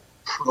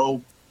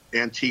 pro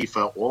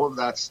Antifa, all of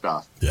that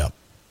stuff. Yeah.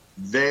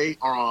 They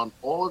are on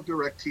all of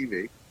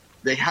DirecTV.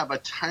 They have a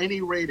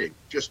tiny rating,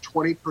 just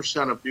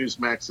 20% of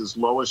Newsmax's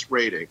lowest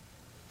rating.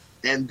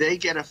 And they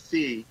get a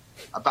fee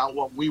about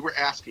what we were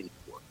asking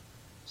for.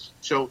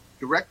 So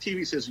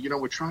DirecTV says, you know,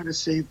 we're trying to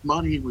save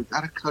money. We've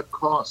got to cut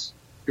costs.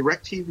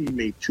 DirecTV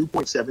made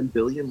 $2.7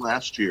 billion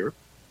last year.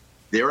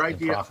 Their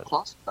idea of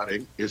cost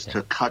cutting is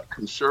to cut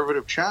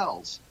conservative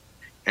channels.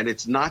 And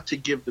it's not to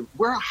give them.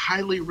 We're a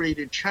highly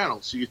rated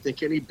channel. So you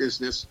think any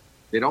business,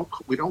 we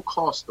don't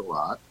cost a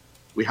lot.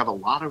 We have a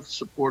lot of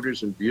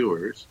supporters and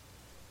viewers.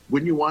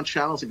 Wouldn't you want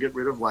channels to get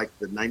rid of, like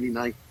the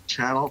 99th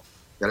channel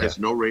that has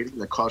no rating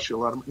that costs you a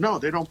lot of money? No,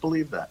 they don't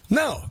believe that.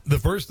 No, the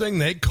first thing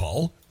they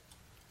call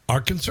are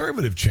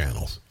conservative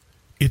channels.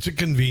 It's a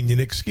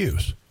convenient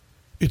excuse.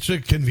 It's a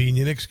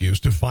convenient excuse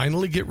to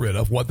finally get rid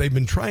of what they've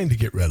been trying to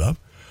get rid of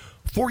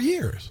for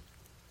years.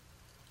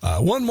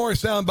 One more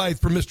soundbite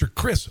from Mr.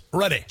 Chris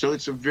Ruddy. So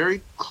it's a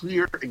very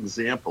clear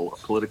example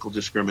of political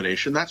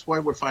discrimination. That's why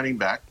we're fighting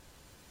back.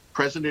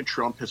 President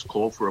Trump has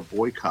called for a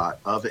boycott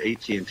of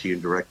AT&T and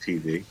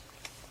DirecTV.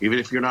 Even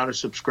if you're not a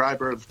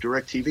subscriber of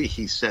DirecTV,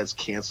 he says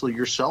cancel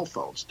your cell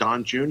phones.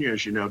 Don Jr.,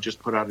 as you know, just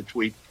put out a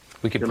tweet.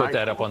 We could put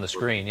that up on the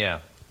screen, yeah.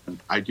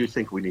 I do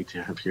think we need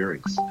to have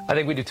hearings. I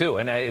think we do too.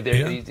 And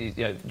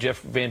Jeff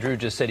Van Drew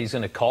just said he's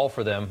going to call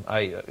for them.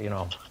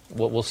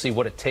 We'll see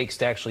what it takes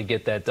to actually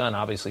get that done.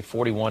 Obviously,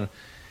 41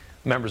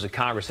 members of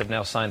Congress have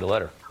now signed a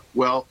letter.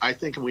 Well, I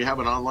think we have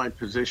an online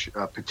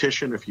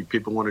petition. If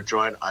people want to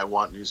join, I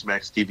Want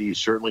Newsmax TV. You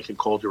certainly can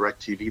call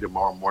DirecTV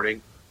tomorrow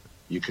morning.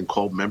 You can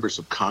call members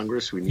of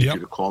Congress. We need you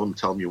to call them,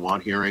 tell them you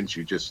want hearings.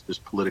 This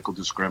political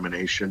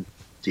discrimination,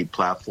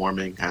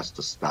 deplatforming has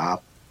to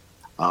stop.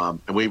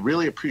 And we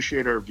really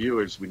appreciate our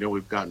viewers. We know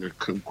we've gotten an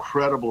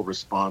incredible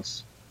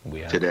response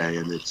today,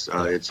 and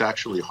it's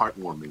actually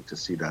heartwarming to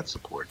see that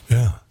support.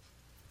 Yeah.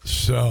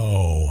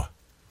 So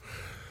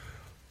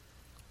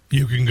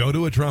you can go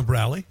to a Trump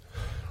rally.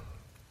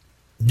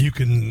 You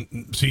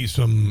can see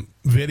some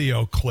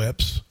video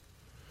clips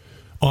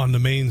on the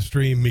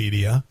mainstream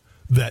media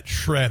that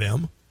shred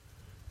him.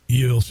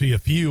 You'll see a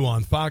few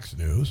on Fox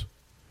News.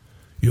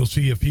 You'll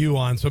see a few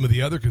on some of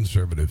the other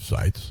conservative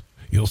sites.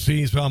 You'll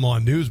see some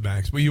on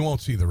Newsmax, but you won't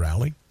see the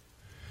rally.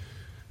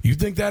 You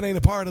think that ain't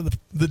a part of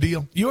the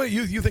deal?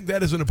 You think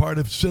that isn't a part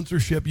of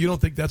censorship? You don't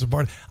think that's a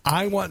part of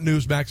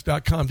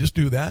IWantNewsmax.com. Just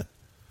do that.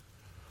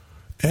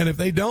 And if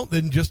they don't,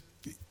 then just,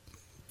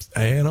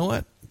 you know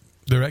what?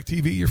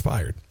 DirecTV, you're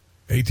fired.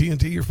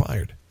 AT&T, you're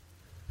fired.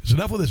 It's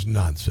enough of this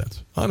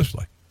nonsense,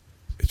 honestly.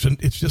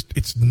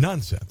 It's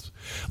nonsense.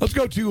 Let's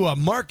go to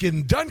Mark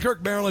in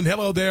Dunkirk, Maryland.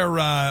 Hello there.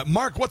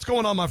 Mark, what's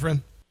going on, my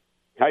friend?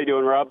 How you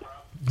doing, Rob?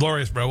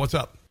 Glorious, bro. What's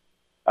up?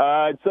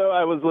 So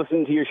I was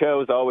listening to your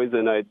show as always,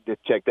 and I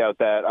just checked out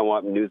that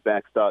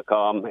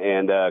IWantNewsmax.com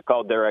and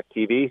called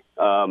DirecTV.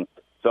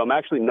 So I'm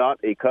actually not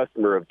a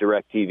customer of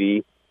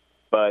DirecTV,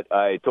 but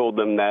I told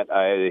them that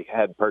I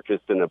had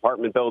purchased an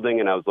apartment building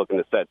and I was looking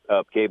to set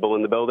up cable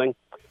in the building.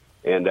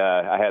 And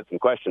I had some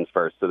questions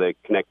first. So they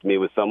connected me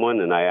with someone,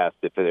 and I asked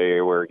if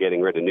they were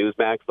getting rid of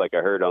Newsmax like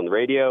I heard on the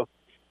radio.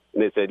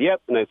 And they said,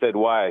 yep. And I said,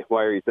 why?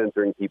 Why are you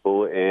censoring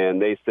people?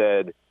 And they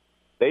said,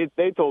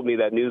 they told me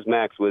that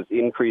Newsmax was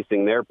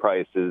increasing their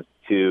prices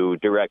to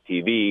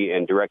DirecTV,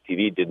 and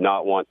DirecTV did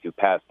not want to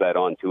pass that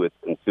on to its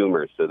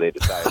consumers. So they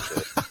decided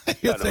to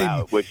cut them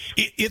out.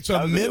 It's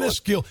a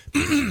minuscule,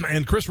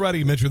 and Chris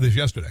Ruddy mentioned this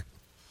yesterday.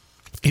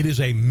 It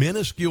is a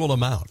minuscule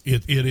amount.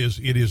 It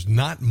is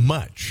not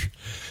much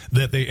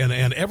that they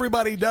and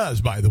everybody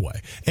does, by the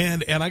way.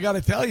 And I got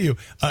to tell you,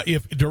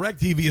 if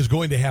DirecTV is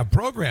going to have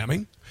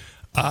programming,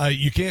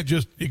 You can't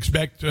just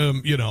expect,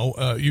 you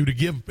to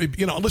give,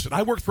 listen,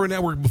 I worked for a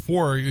network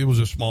before. It was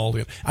a small,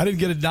 I didn't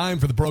get a dime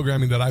for the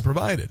programming that I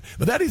provided.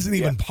 But that isn't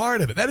even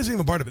part of it. That isn't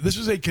even part of it. This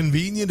is a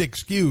convenient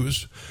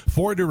excuse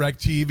for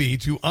DirecTV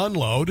to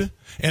unload,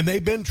 and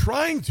they've been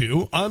trying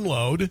to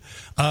unload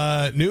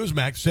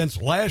Newsmax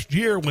since last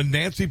year when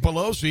Nancy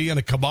Pelosi and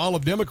a cabal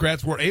of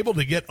Democrats were able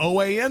to get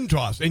OAN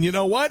tossed. And you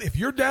know what? If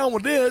you're down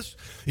with this,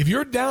 if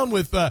you're down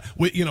with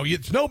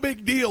it's no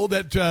big deal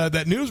that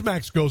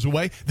Newsmax goes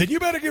away, then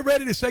you better get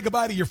ready to say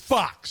goodbye to your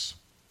Fox.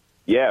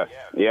 Yeah.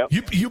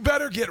 You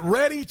better get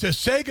ready to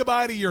say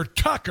goodbye to your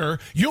Tucker.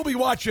 You'll be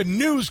watching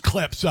news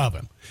clips of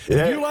him.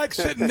 If you like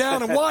sitting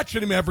down and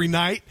watching him every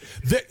night,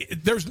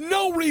 there's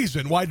no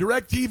reason why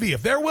DirecTV,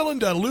 if they're willing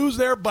to lose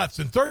their butts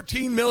and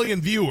 13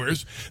 million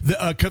viewers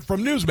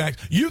from Newsmax,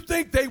 you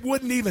think they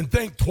wouldn't even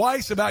think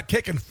twice about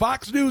kicking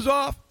Fox News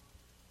off?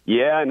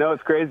 Yeah, I know,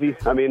 it's crazy.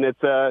 I mean,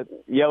 it's, like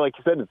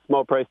you said, it's a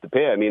small price to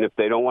pay. I mean, if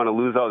they don't want to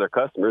lose all their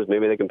customers,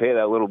 maybe they can pay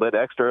that little bit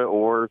extra,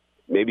 or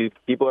maybe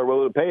people are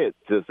willing to pay it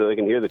so they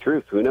can hear the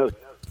truth. Who knows?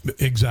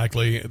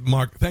 Exactly.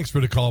 Mark, thanks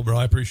for the call, bro.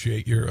 I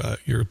appreciate your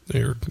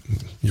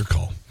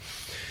call.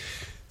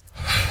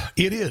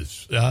 It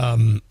is.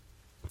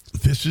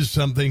 This is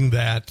something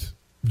that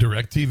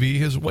DirecTV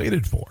has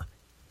waited for.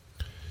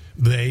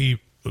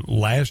 They,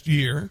 last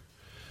year,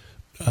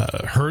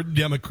 heard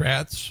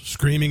Democrats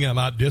screaming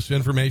about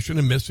disinformation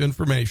and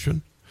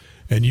misinformation.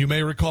 And you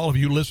may recall, if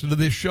you listen to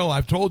this show,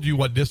 I've told you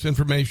what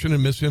disinformation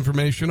and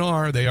misinformation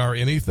are. They are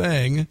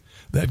anything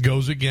that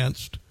goes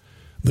against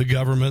the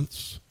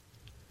government's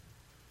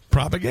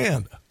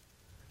propaganda.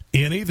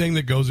 Anything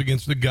that goes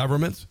against the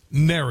government's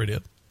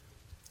narrative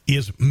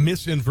is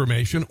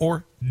misinformation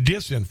or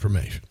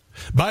disinformation.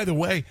 By the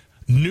way,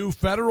 new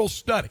federal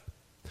study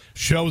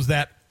shows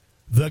that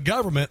the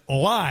government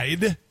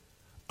lied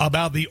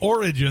about the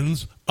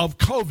origins of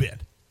COVID.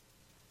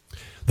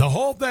 The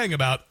whole thing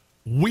about,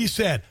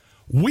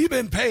 we've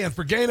been paying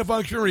for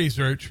gain-of-function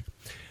research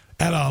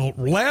at a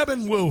lab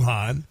in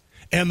Wuhan,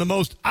 and the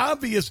most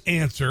obvious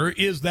answer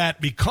is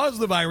that because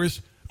the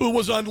virus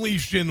was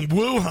unleashed in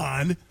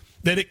Wuhan,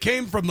 that it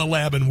came from the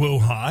lab in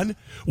Wuhan,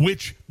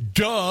 which,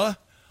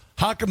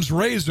 Occam's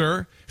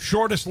razor,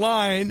 shortest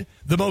line,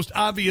 the most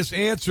obvious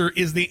answer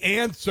is the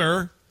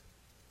answer.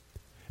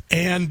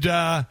 And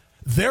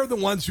they're the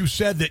ones who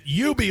said that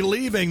you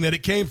believing that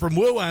it came from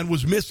Wuhan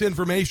was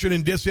misinformation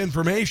and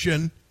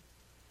disinformation.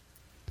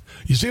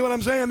 You see what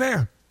I'm saying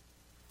there?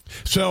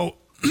 So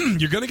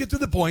you're going to get to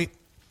the point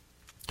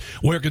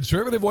where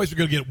conservative voices are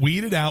going to get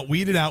weeded out,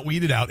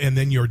 and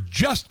then you're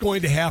just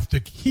going to have to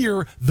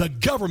hear the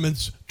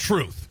government's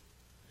truth.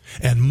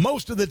 And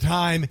most of the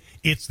time,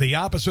 it's the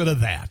opposite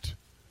of that.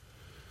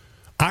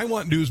 I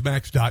want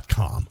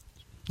Newsmax.com.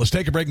 Let's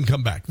take a break and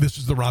come back. This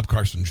is the Rob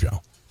Carson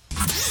Show.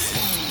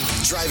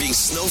 Driving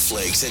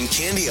snowflakes and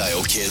candy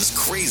aisle kids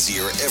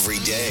crazier every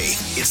day.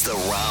 It's the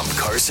Rob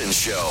Carson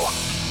Show.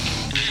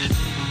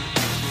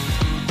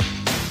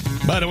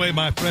 By the way,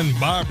 my friend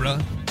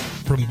Barbara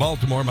from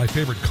Baltimore, my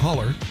favorite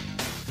caller.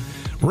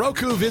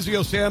 Roku,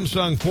 Vizio,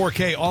 Samsung,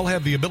 4K all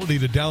have the ability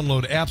to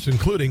download apps,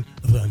 including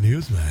the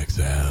Newsmax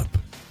app.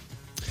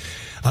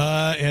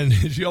 And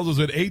she also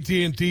said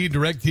AT&T,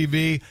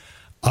 DirecTV,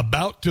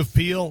 about to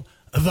feel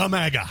the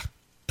mega.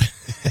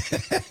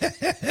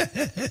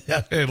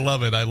 I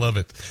love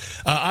it.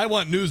 I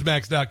want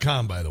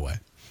Newsmax.com, by the way.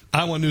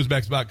 I want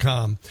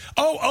Newsmax.com.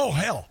 Oh,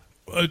 hell.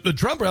 The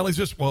Trump rally's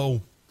just,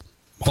 hold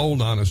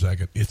on a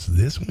second. It's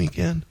this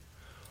weekend?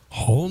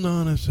 Hold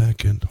on a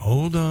second.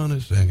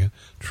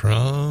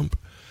 Trump.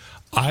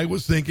 I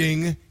was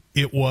thinking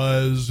it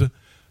was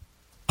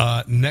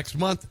next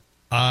month.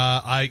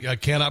 I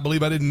cannot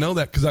believe I didn't know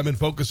that, because I've been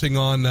focusing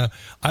on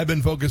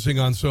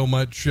so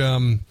much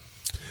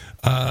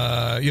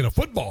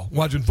football,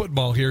 watching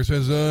football here. It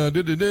says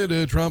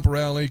Trump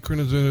rally. Let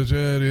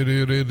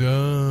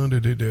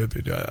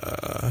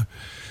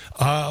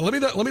me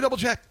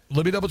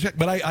double check.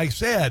 But I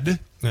said,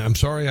 I'm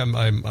sorry,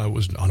 I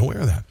was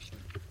unaware of that.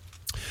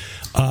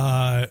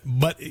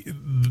 But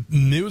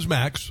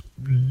Newsmax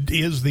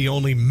is the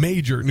only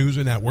major news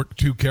network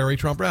to carry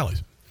Trump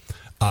rallies.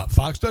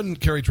 Fox doesn't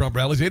carry Trump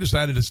rallies. They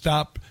decided to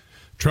stop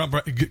Trump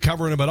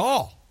covering them at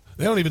all.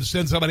 They don't even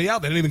send somebody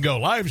out. They don't even go,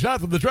 live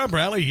shot from the Trump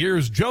rally.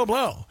 Here's Joe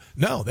Blow.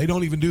 No, they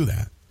don't even do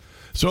that.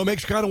 So it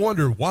makes you kind of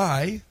wonder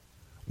why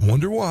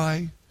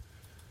DirecTV,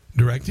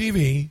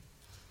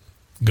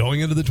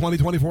 going into the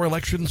 2024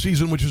 election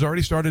season, which has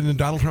already started, and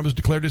Donald Trump has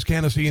declared his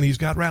candidacy, and he's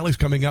got rallies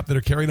coming up that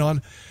are carried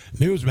on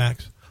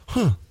Newsmax.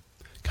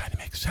 Kind of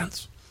makes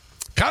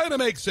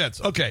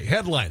sense. Okay,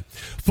 headline.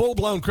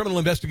 Full-blown criminal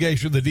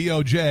investigation. The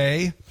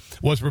DOJ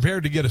was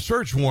prepared to get a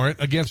search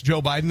warrant against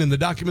Joe Biden in the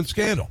document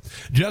scandal.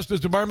 Justice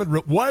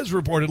Department was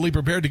reportedly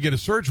prepared to get a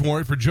search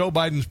warrant for Joe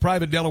Biden's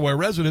private Delaware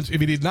residence if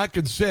he did not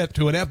consent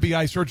to an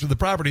FBI search of the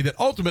property that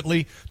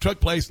ultimately took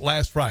place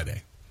last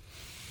Friday.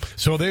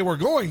 So they were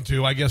going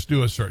to, I guess,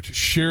 do a search.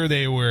 Sure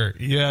they were.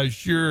 Yeah,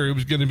 sure, it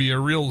was going to be a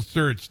real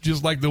search,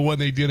 just like the one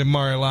they did in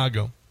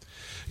Mar-a-Lago.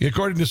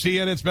 According to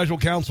CNN special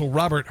counsel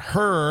Robert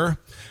Hur,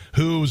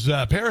 whose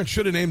parents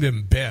should have named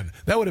him Ben.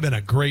 That would have been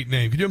a great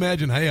name. Could you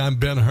imagine? Hey, I'm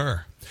Ben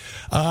Hur.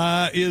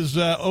 Is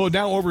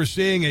now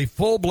overseeing a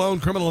full-blown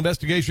criminal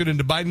investigation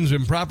into Biden's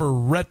improper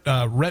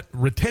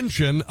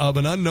retention of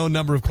an unknown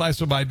number of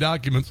classified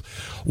documents.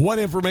 What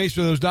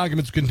information those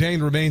documents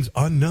contain remains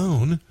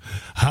unknown.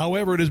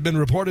 However, it has been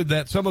reported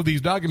that some of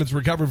these documents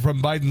recovered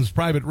from Biden's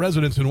private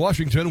residence in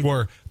Washington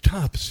were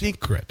top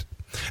secret.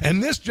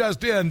 And this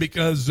just in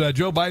because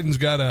Joe Biden's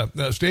got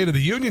a State of the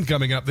Union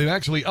coming up. They've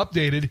actually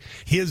updated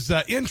his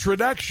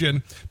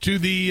introduction to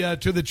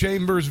the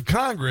chambers of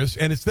Congress,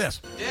 and it's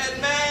this.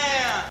 Dead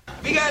man.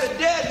 We got a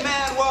dead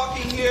man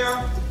walking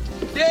here.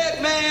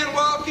 Dead man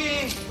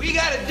walking. We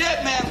got a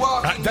dead man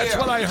walking That's here.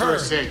 what I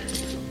heard.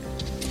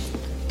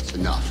 It's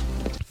enough.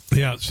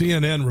 Yeah,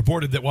 CNN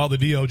reported that while the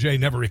DOJ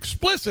never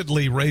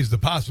explicitly raised the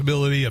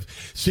possibility of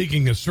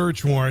seeking a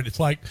search warrant, it's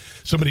like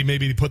somebody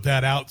maybe put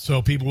that out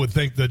so people would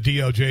think the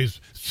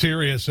DOJ's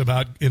serious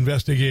about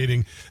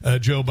investigating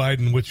Joe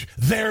Biden, which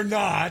they're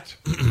not.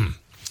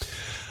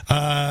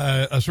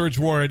 A search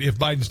warrant, if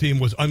Biden's team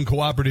was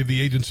uncooperative,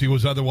 the agency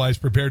was otherwise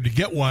prepared to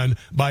get one.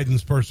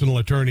 Biden's personal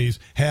attorneys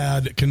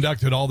had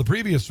conducted all the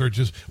previous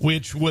searches,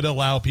 which would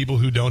allow people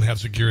who don't have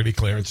security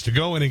clearance to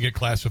go in and get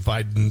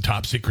classified and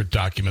top secret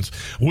documents,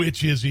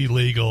 which is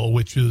illegal,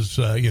 which is,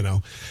 why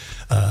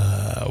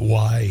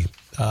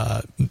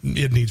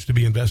it needs to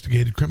be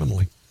investigated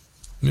criminally.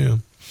 Yeah.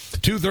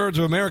 2/3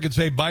 of Americans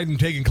say Biden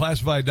taking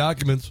classified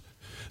documents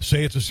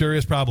say it's a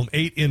serious problem.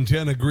 8 in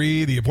 10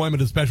 agree the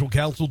appointment of special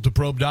counsel to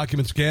probe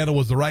document scandal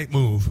was the right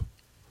move.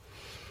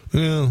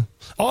 Yeah.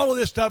 All of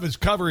this stuff is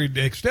covered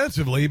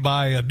extensively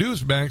by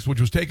Newsmax,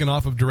 which was taken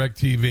off of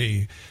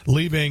DirecTV,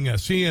 leaving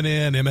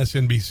CNN,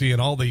 MSNBC,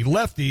 and all the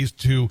lefties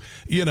to,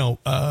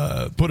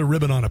 put a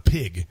ribbon on a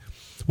pig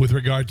with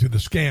regard to the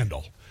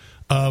scandal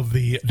of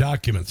the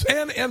documents.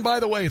 And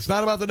by the way, it's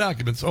not about the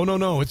documents. Oh,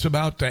 no. It's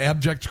about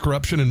abject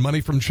corruption and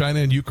money from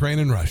China and Ukraine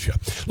and Russia.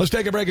 Let's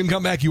take a break and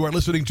come back. You are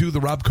listening to The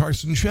Rob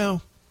Carson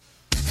Show.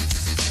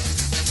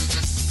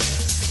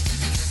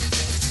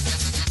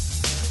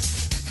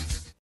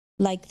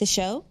 Like the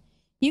show?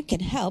 You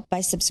can help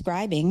by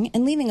subscribing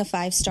and leaving a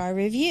 5-star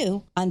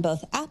review on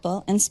both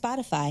Apple and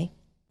Spotify.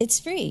 It's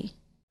free.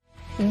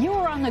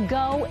 You're on the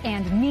go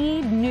and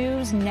need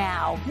news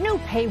now. No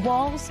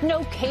paywalls,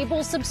 no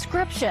cable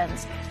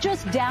subscriptions.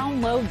 Just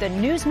download the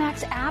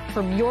Newsmax app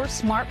from your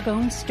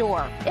smartphone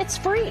store. It's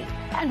free.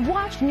 And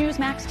watch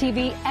Newsmax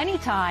TV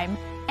anytime,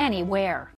 anywhere.